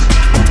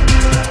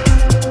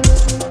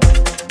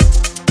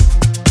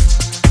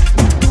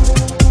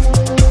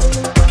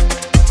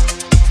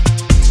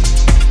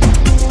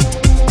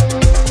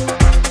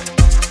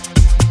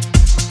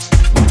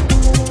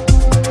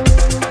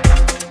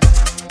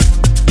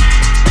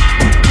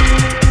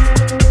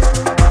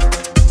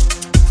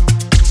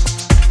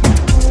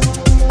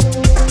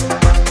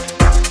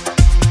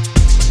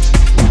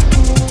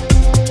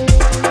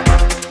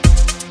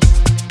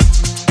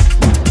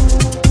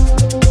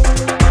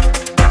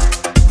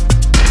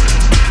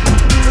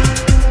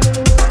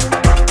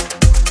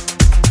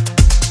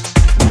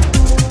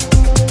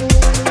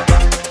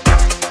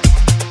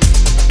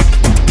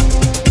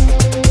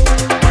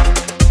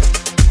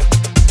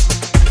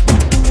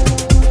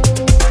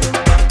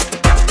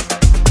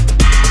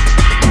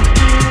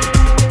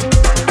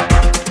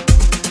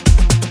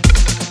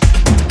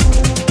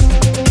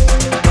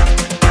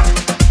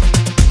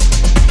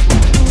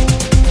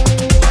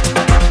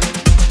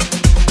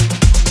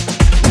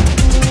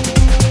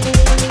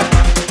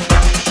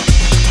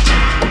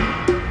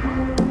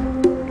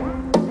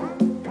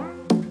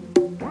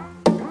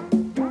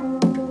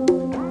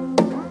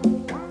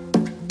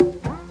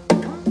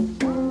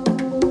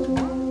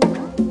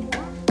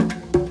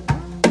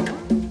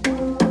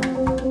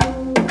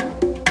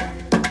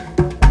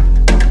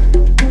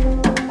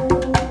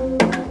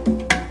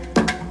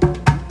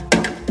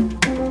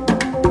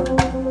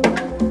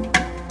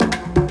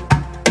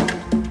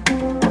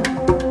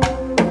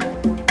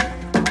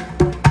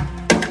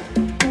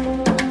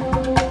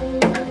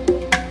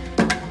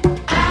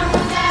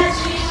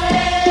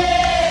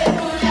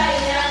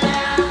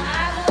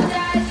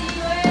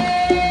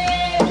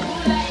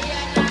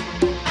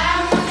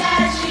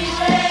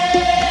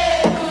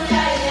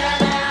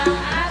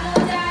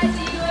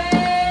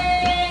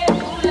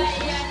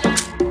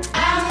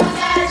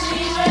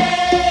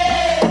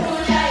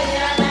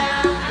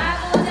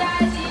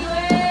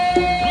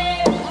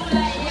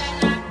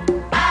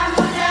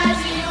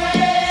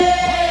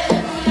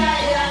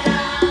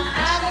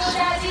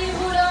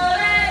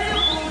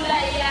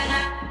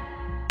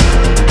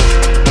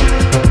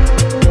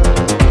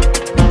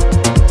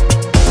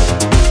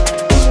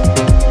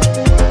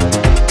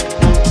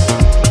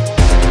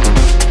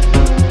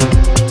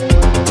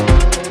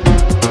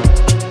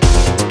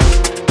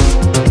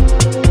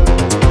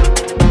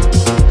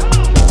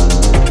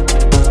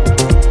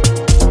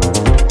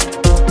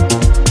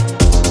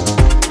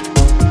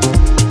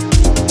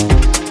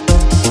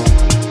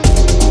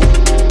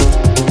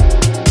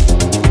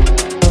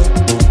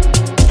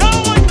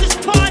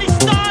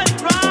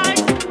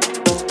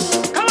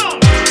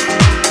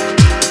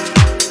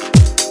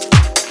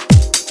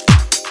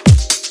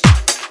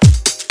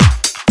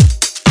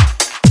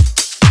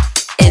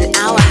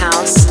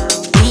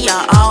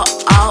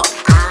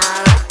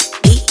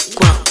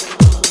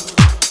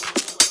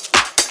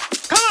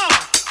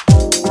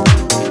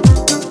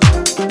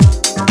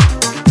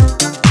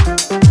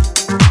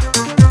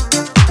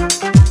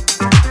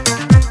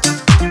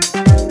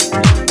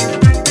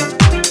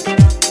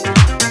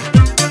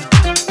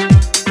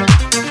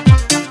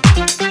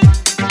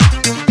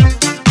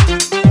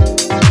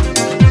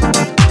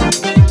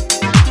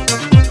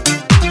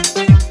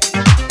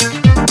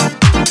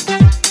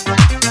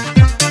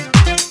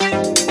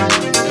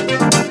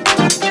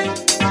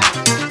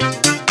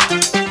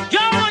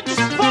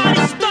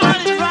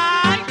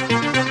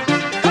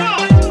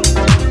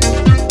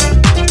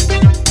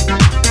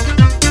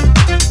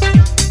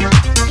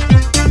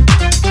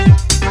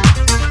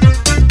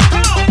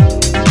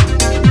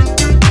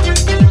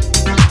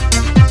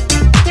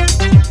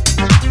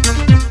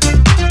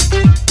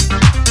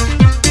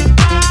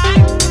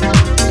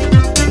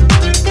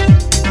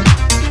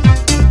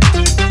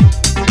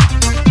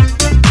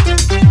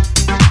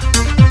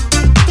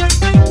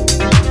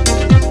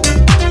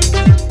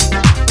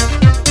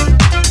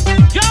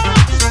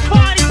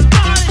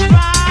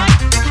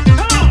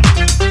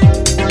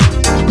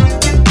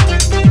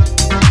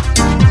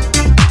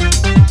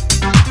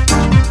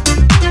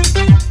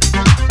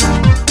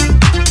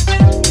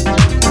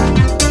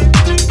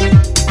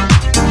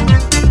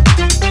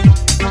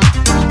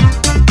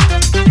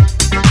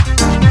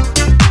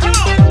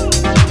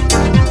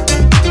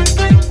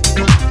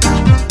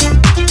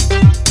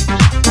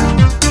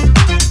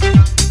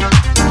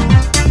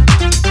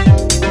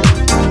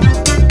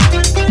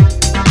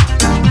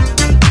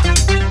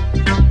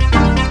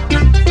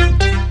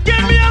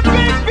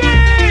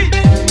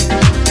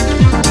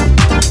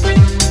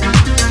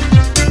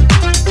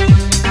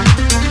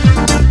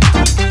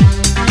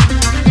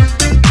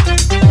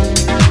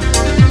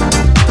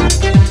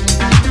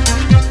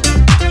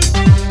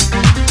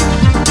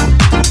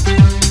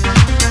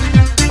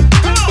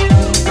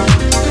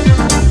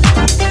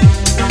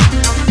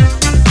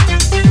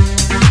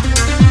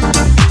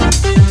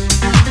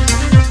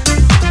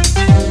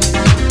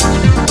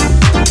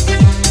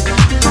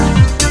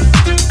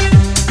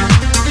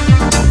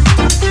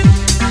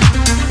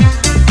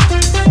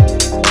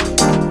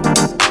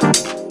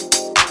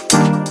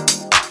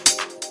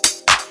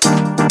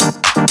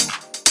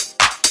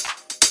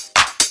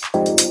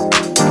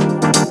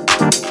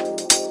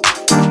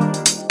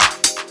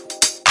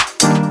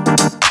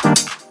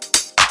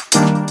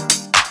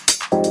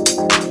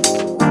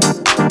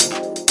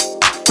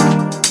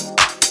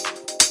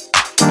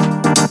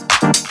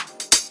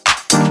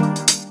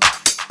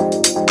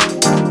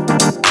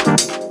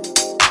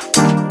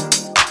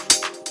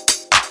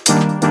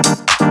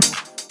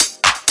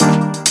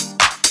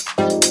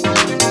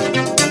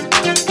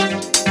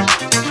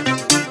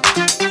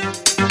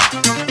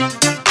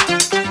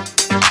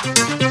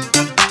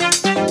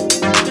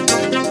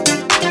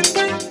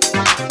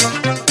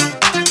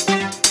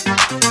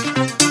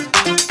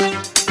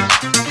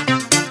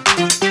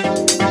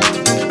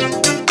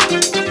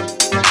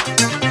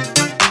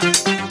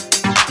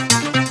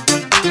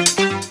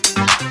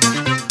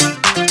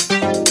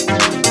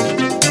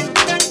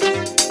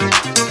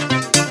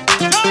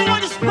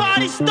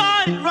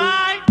 started right.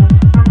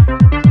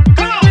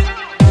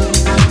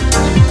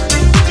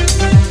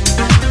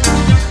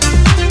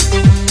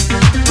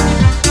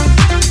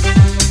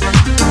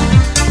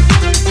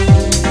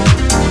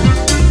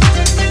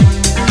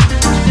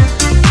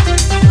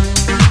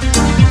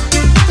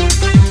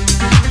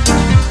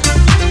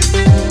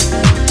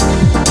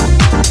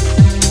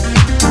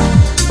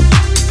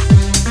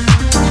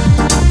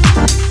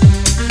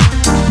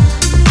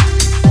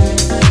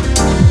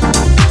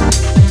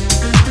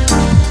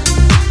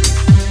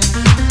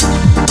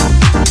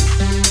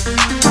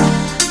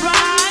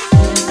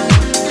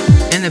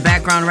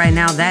 Right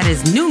now, that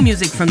is new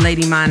music from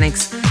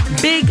Ladymonix,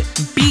 Big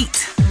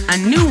Beat, a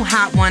new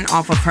hot one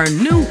off of her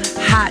new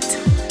hot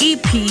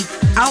EP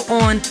out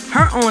on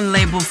her own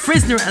label,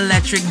 Frizner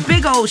Electric.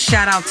 Big old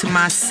shout out to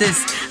my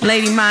sis,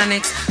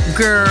 Ladymonix.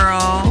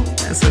 Girl,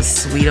 that's a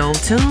sweet old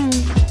tune.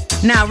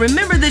 Now,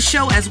 remember this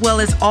show as well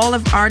as all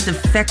of our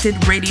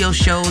Defected radio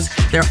shows.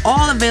 They're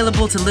all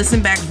available to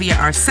listen back via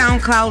our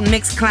SoundCloud,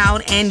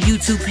 Mixcloud, and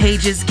YouTube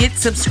pages. Get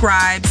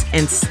subscribed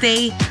and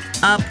stay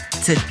up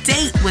to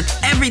date with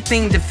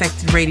everything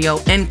Defected Radio,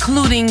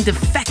 including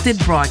Defected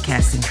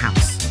Broadcasting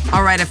House.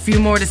 All right, a few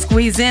more to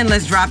squeeze in.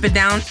 Let's drop it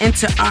down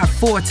into our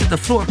 4 to the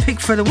floor pick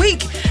for the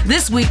week.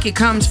 This week it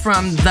comes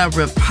from The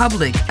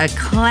Republic, a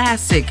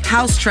classic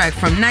house track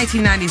from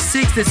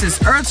 1996. This is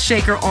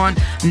Earthshaker on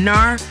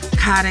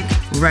Narcotic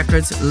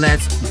Records.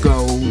 Let's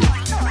go. 4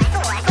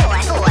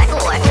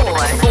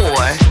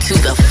 to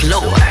the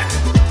floor.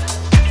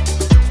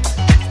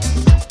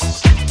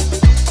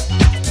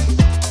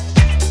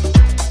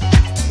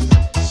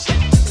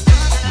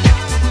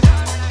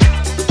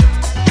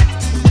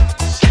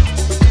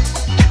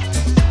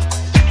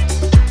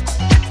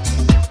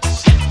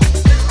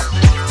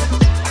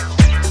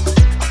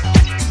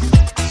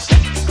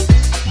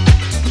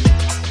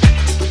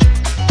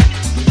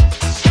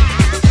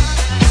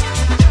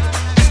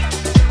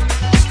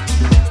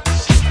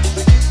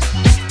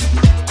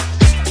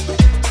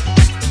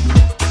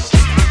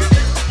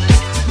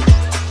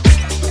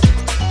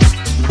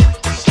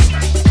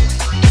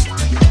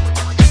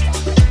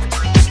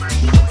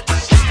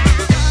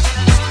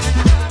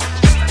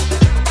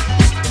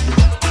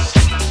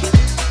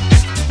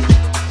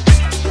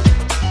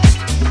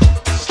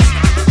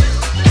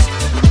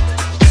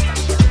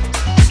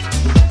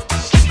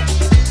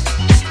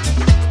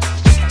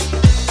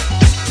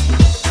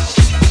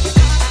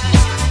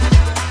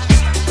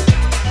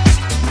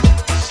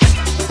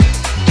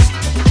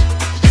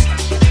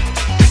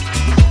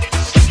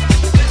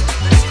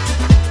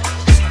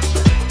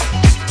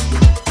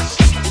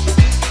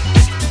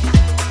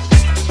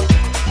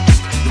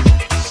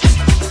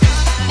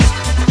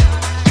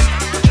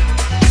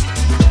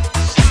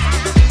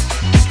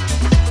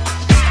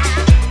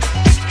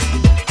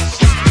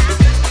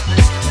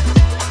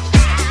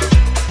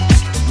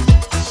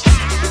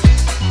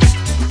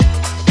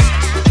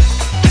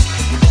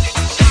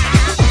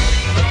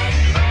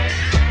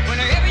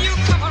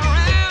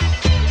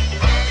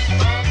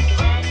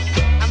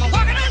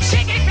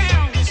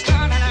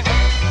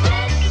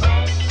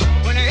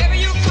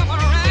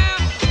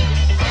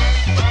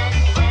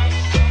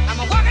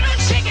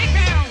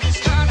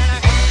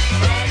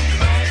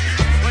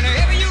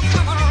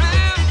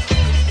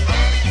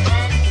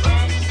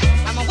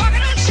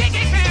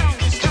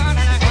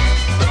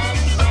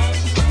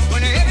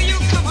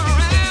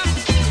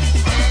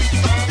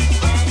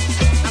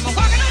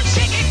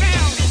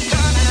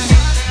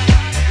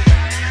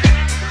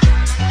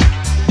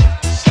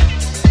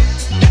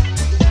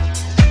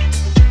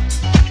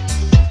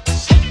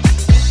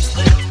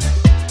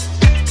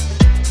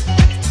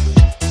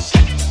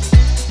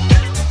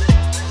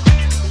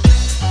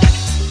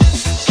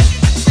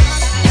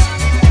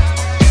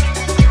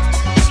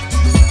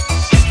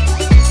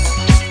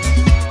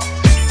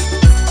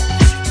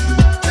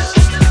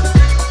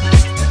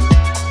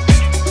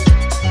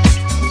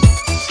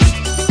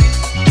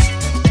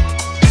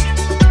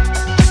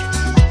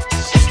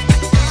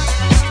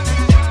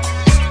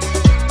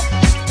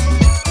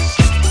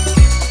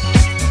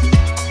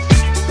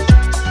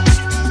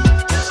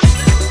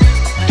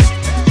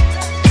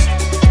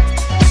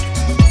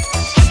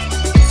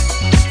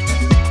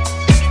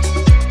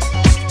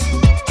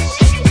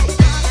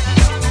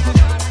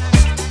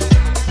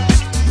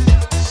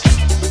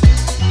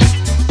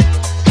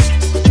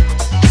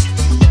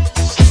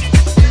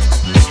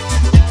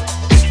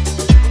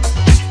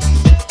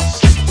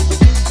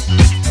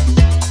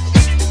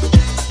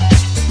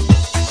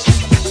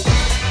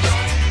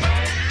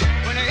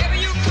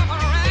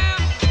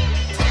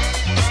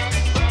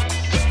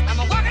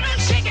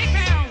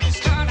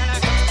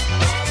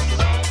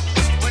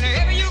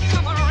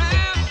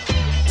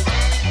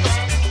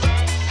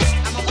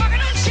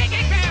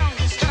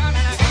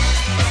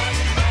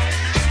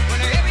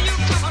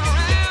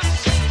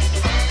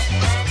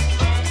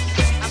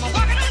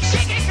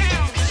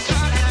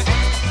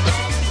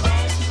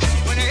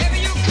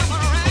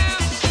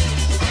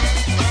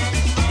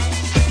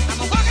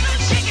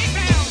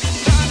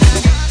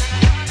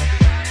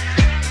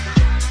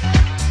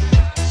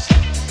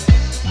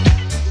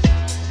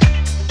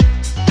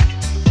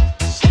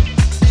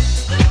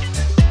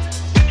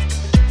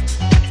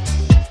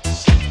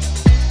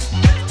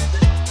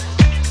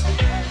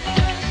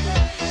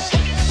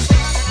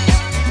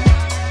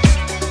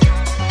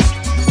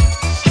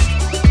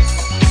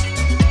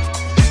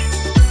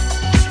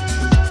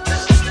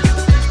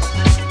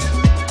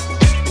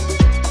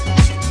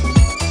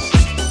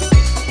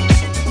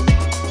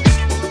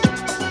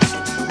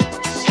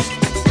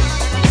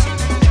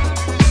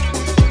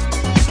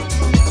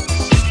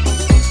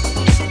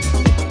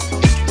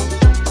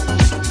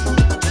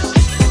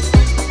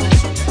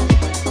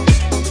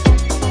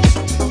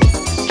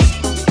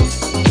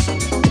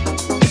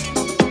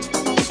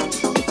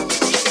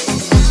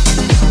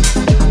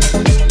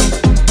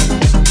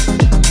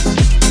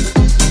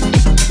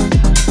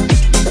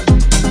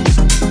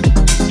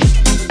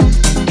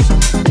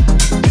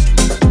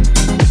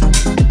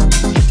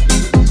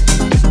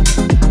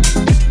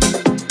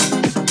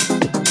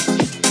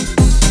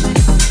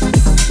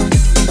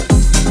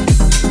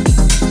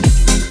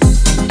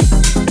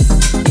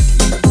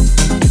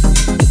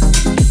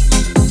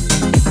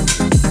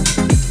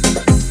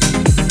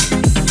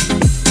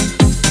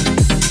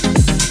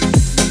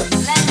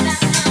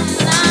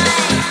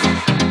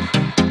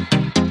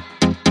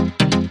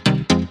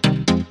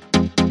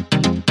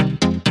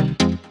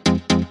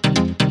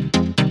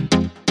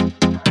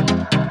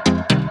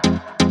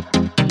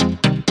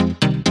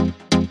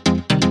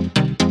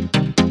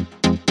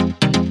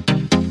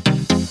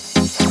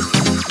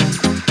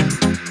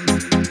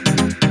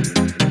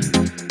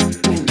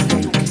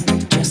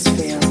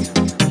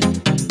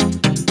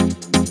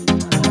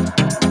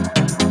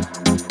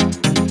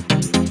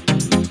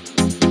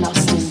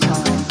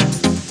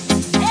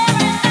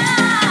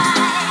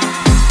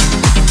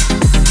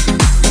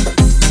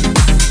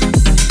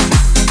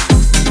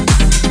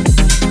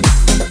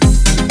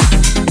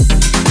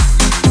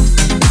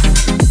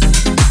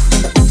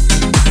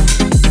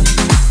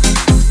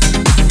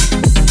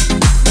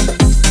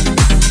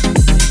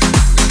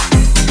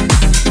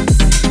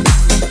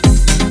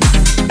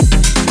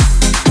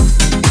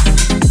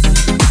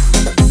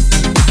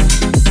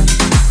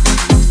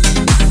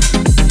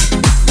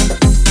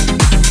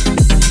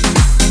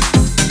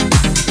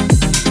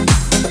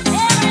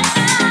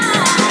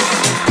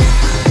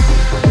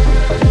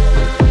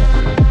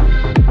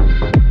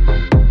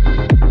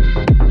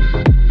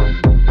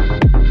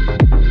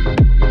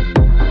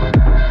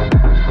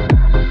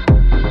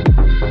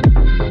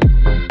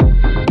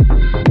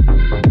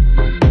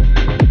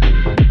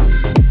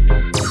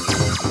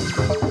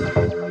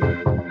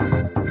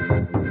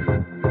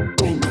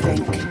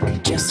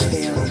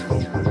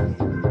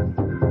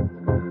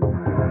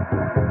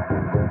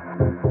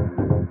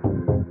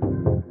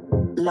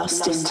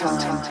 Lost in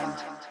time.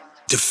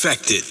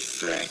 Defected.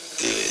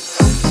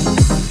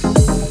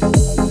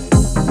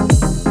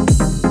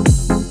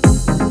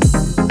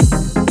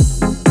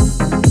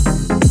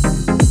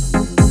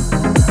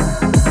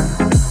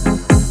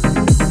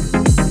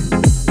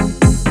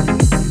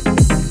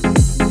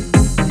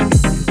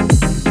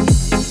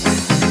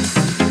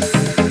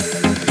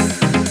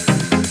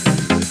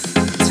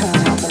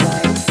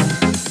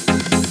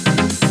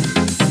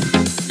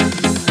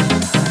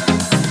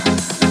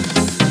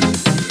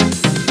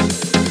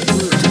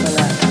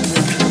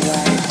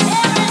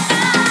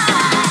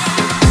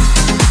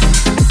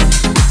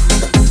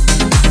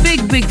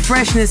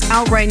 Freshness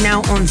out right now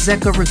on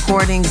Zeca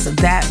Recordings.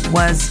 That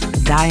was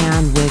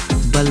Dyon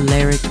with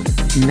Balearic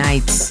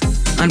Nights.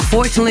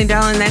 Unfortunately,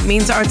 darling, that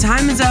means our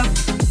time is up.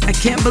 I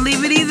can't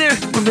believe it either.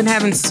 We've been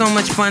having so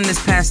much fun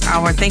this past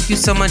hour. Thank you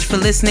so much for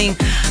listening.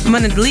 I'm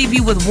going to leave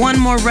you with one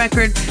more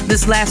record.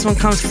 This last one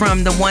comes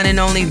from the one and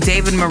only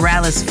David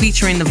Morales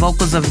featuring the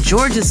vocals of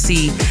Georgia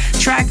C.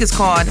 Track is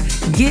called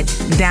Get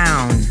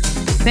Down.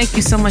 Thank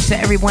you so much to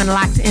everyone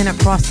locked in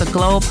across the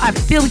globe. I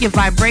feel your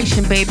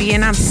vibration, baby,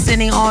 and I'm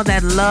sending all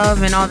that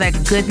love and all that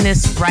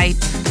goodness right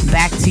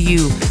back to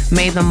you.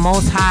 May the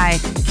Most High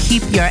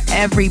keep your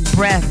every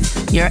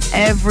breath, your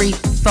every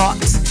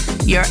thought,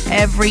 your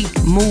every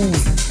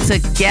move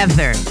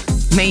together.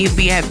 May you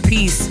be at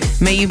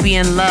peace. May you be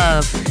in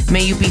love.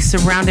 May you be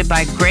surrounded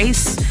by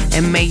grace,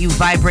 and may you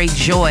vibrate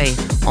joy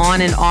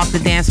on and off the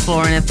dance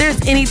floor. And if there's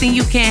anything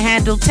you can't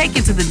handle, take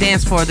it to the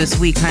dance floor this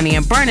week, honey,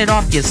 and burn it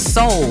off your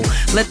soul.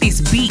 Let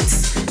these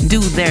beats do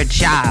their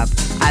job.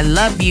 I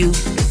love you.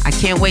 I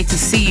can't wait to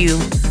see you.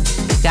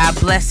 God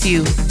bless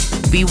you.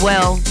 Be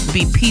well,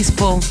 be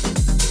peaceful,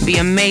 be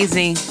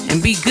amazing,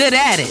 and be good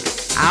at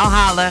it. I'll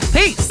holla.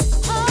 Peace.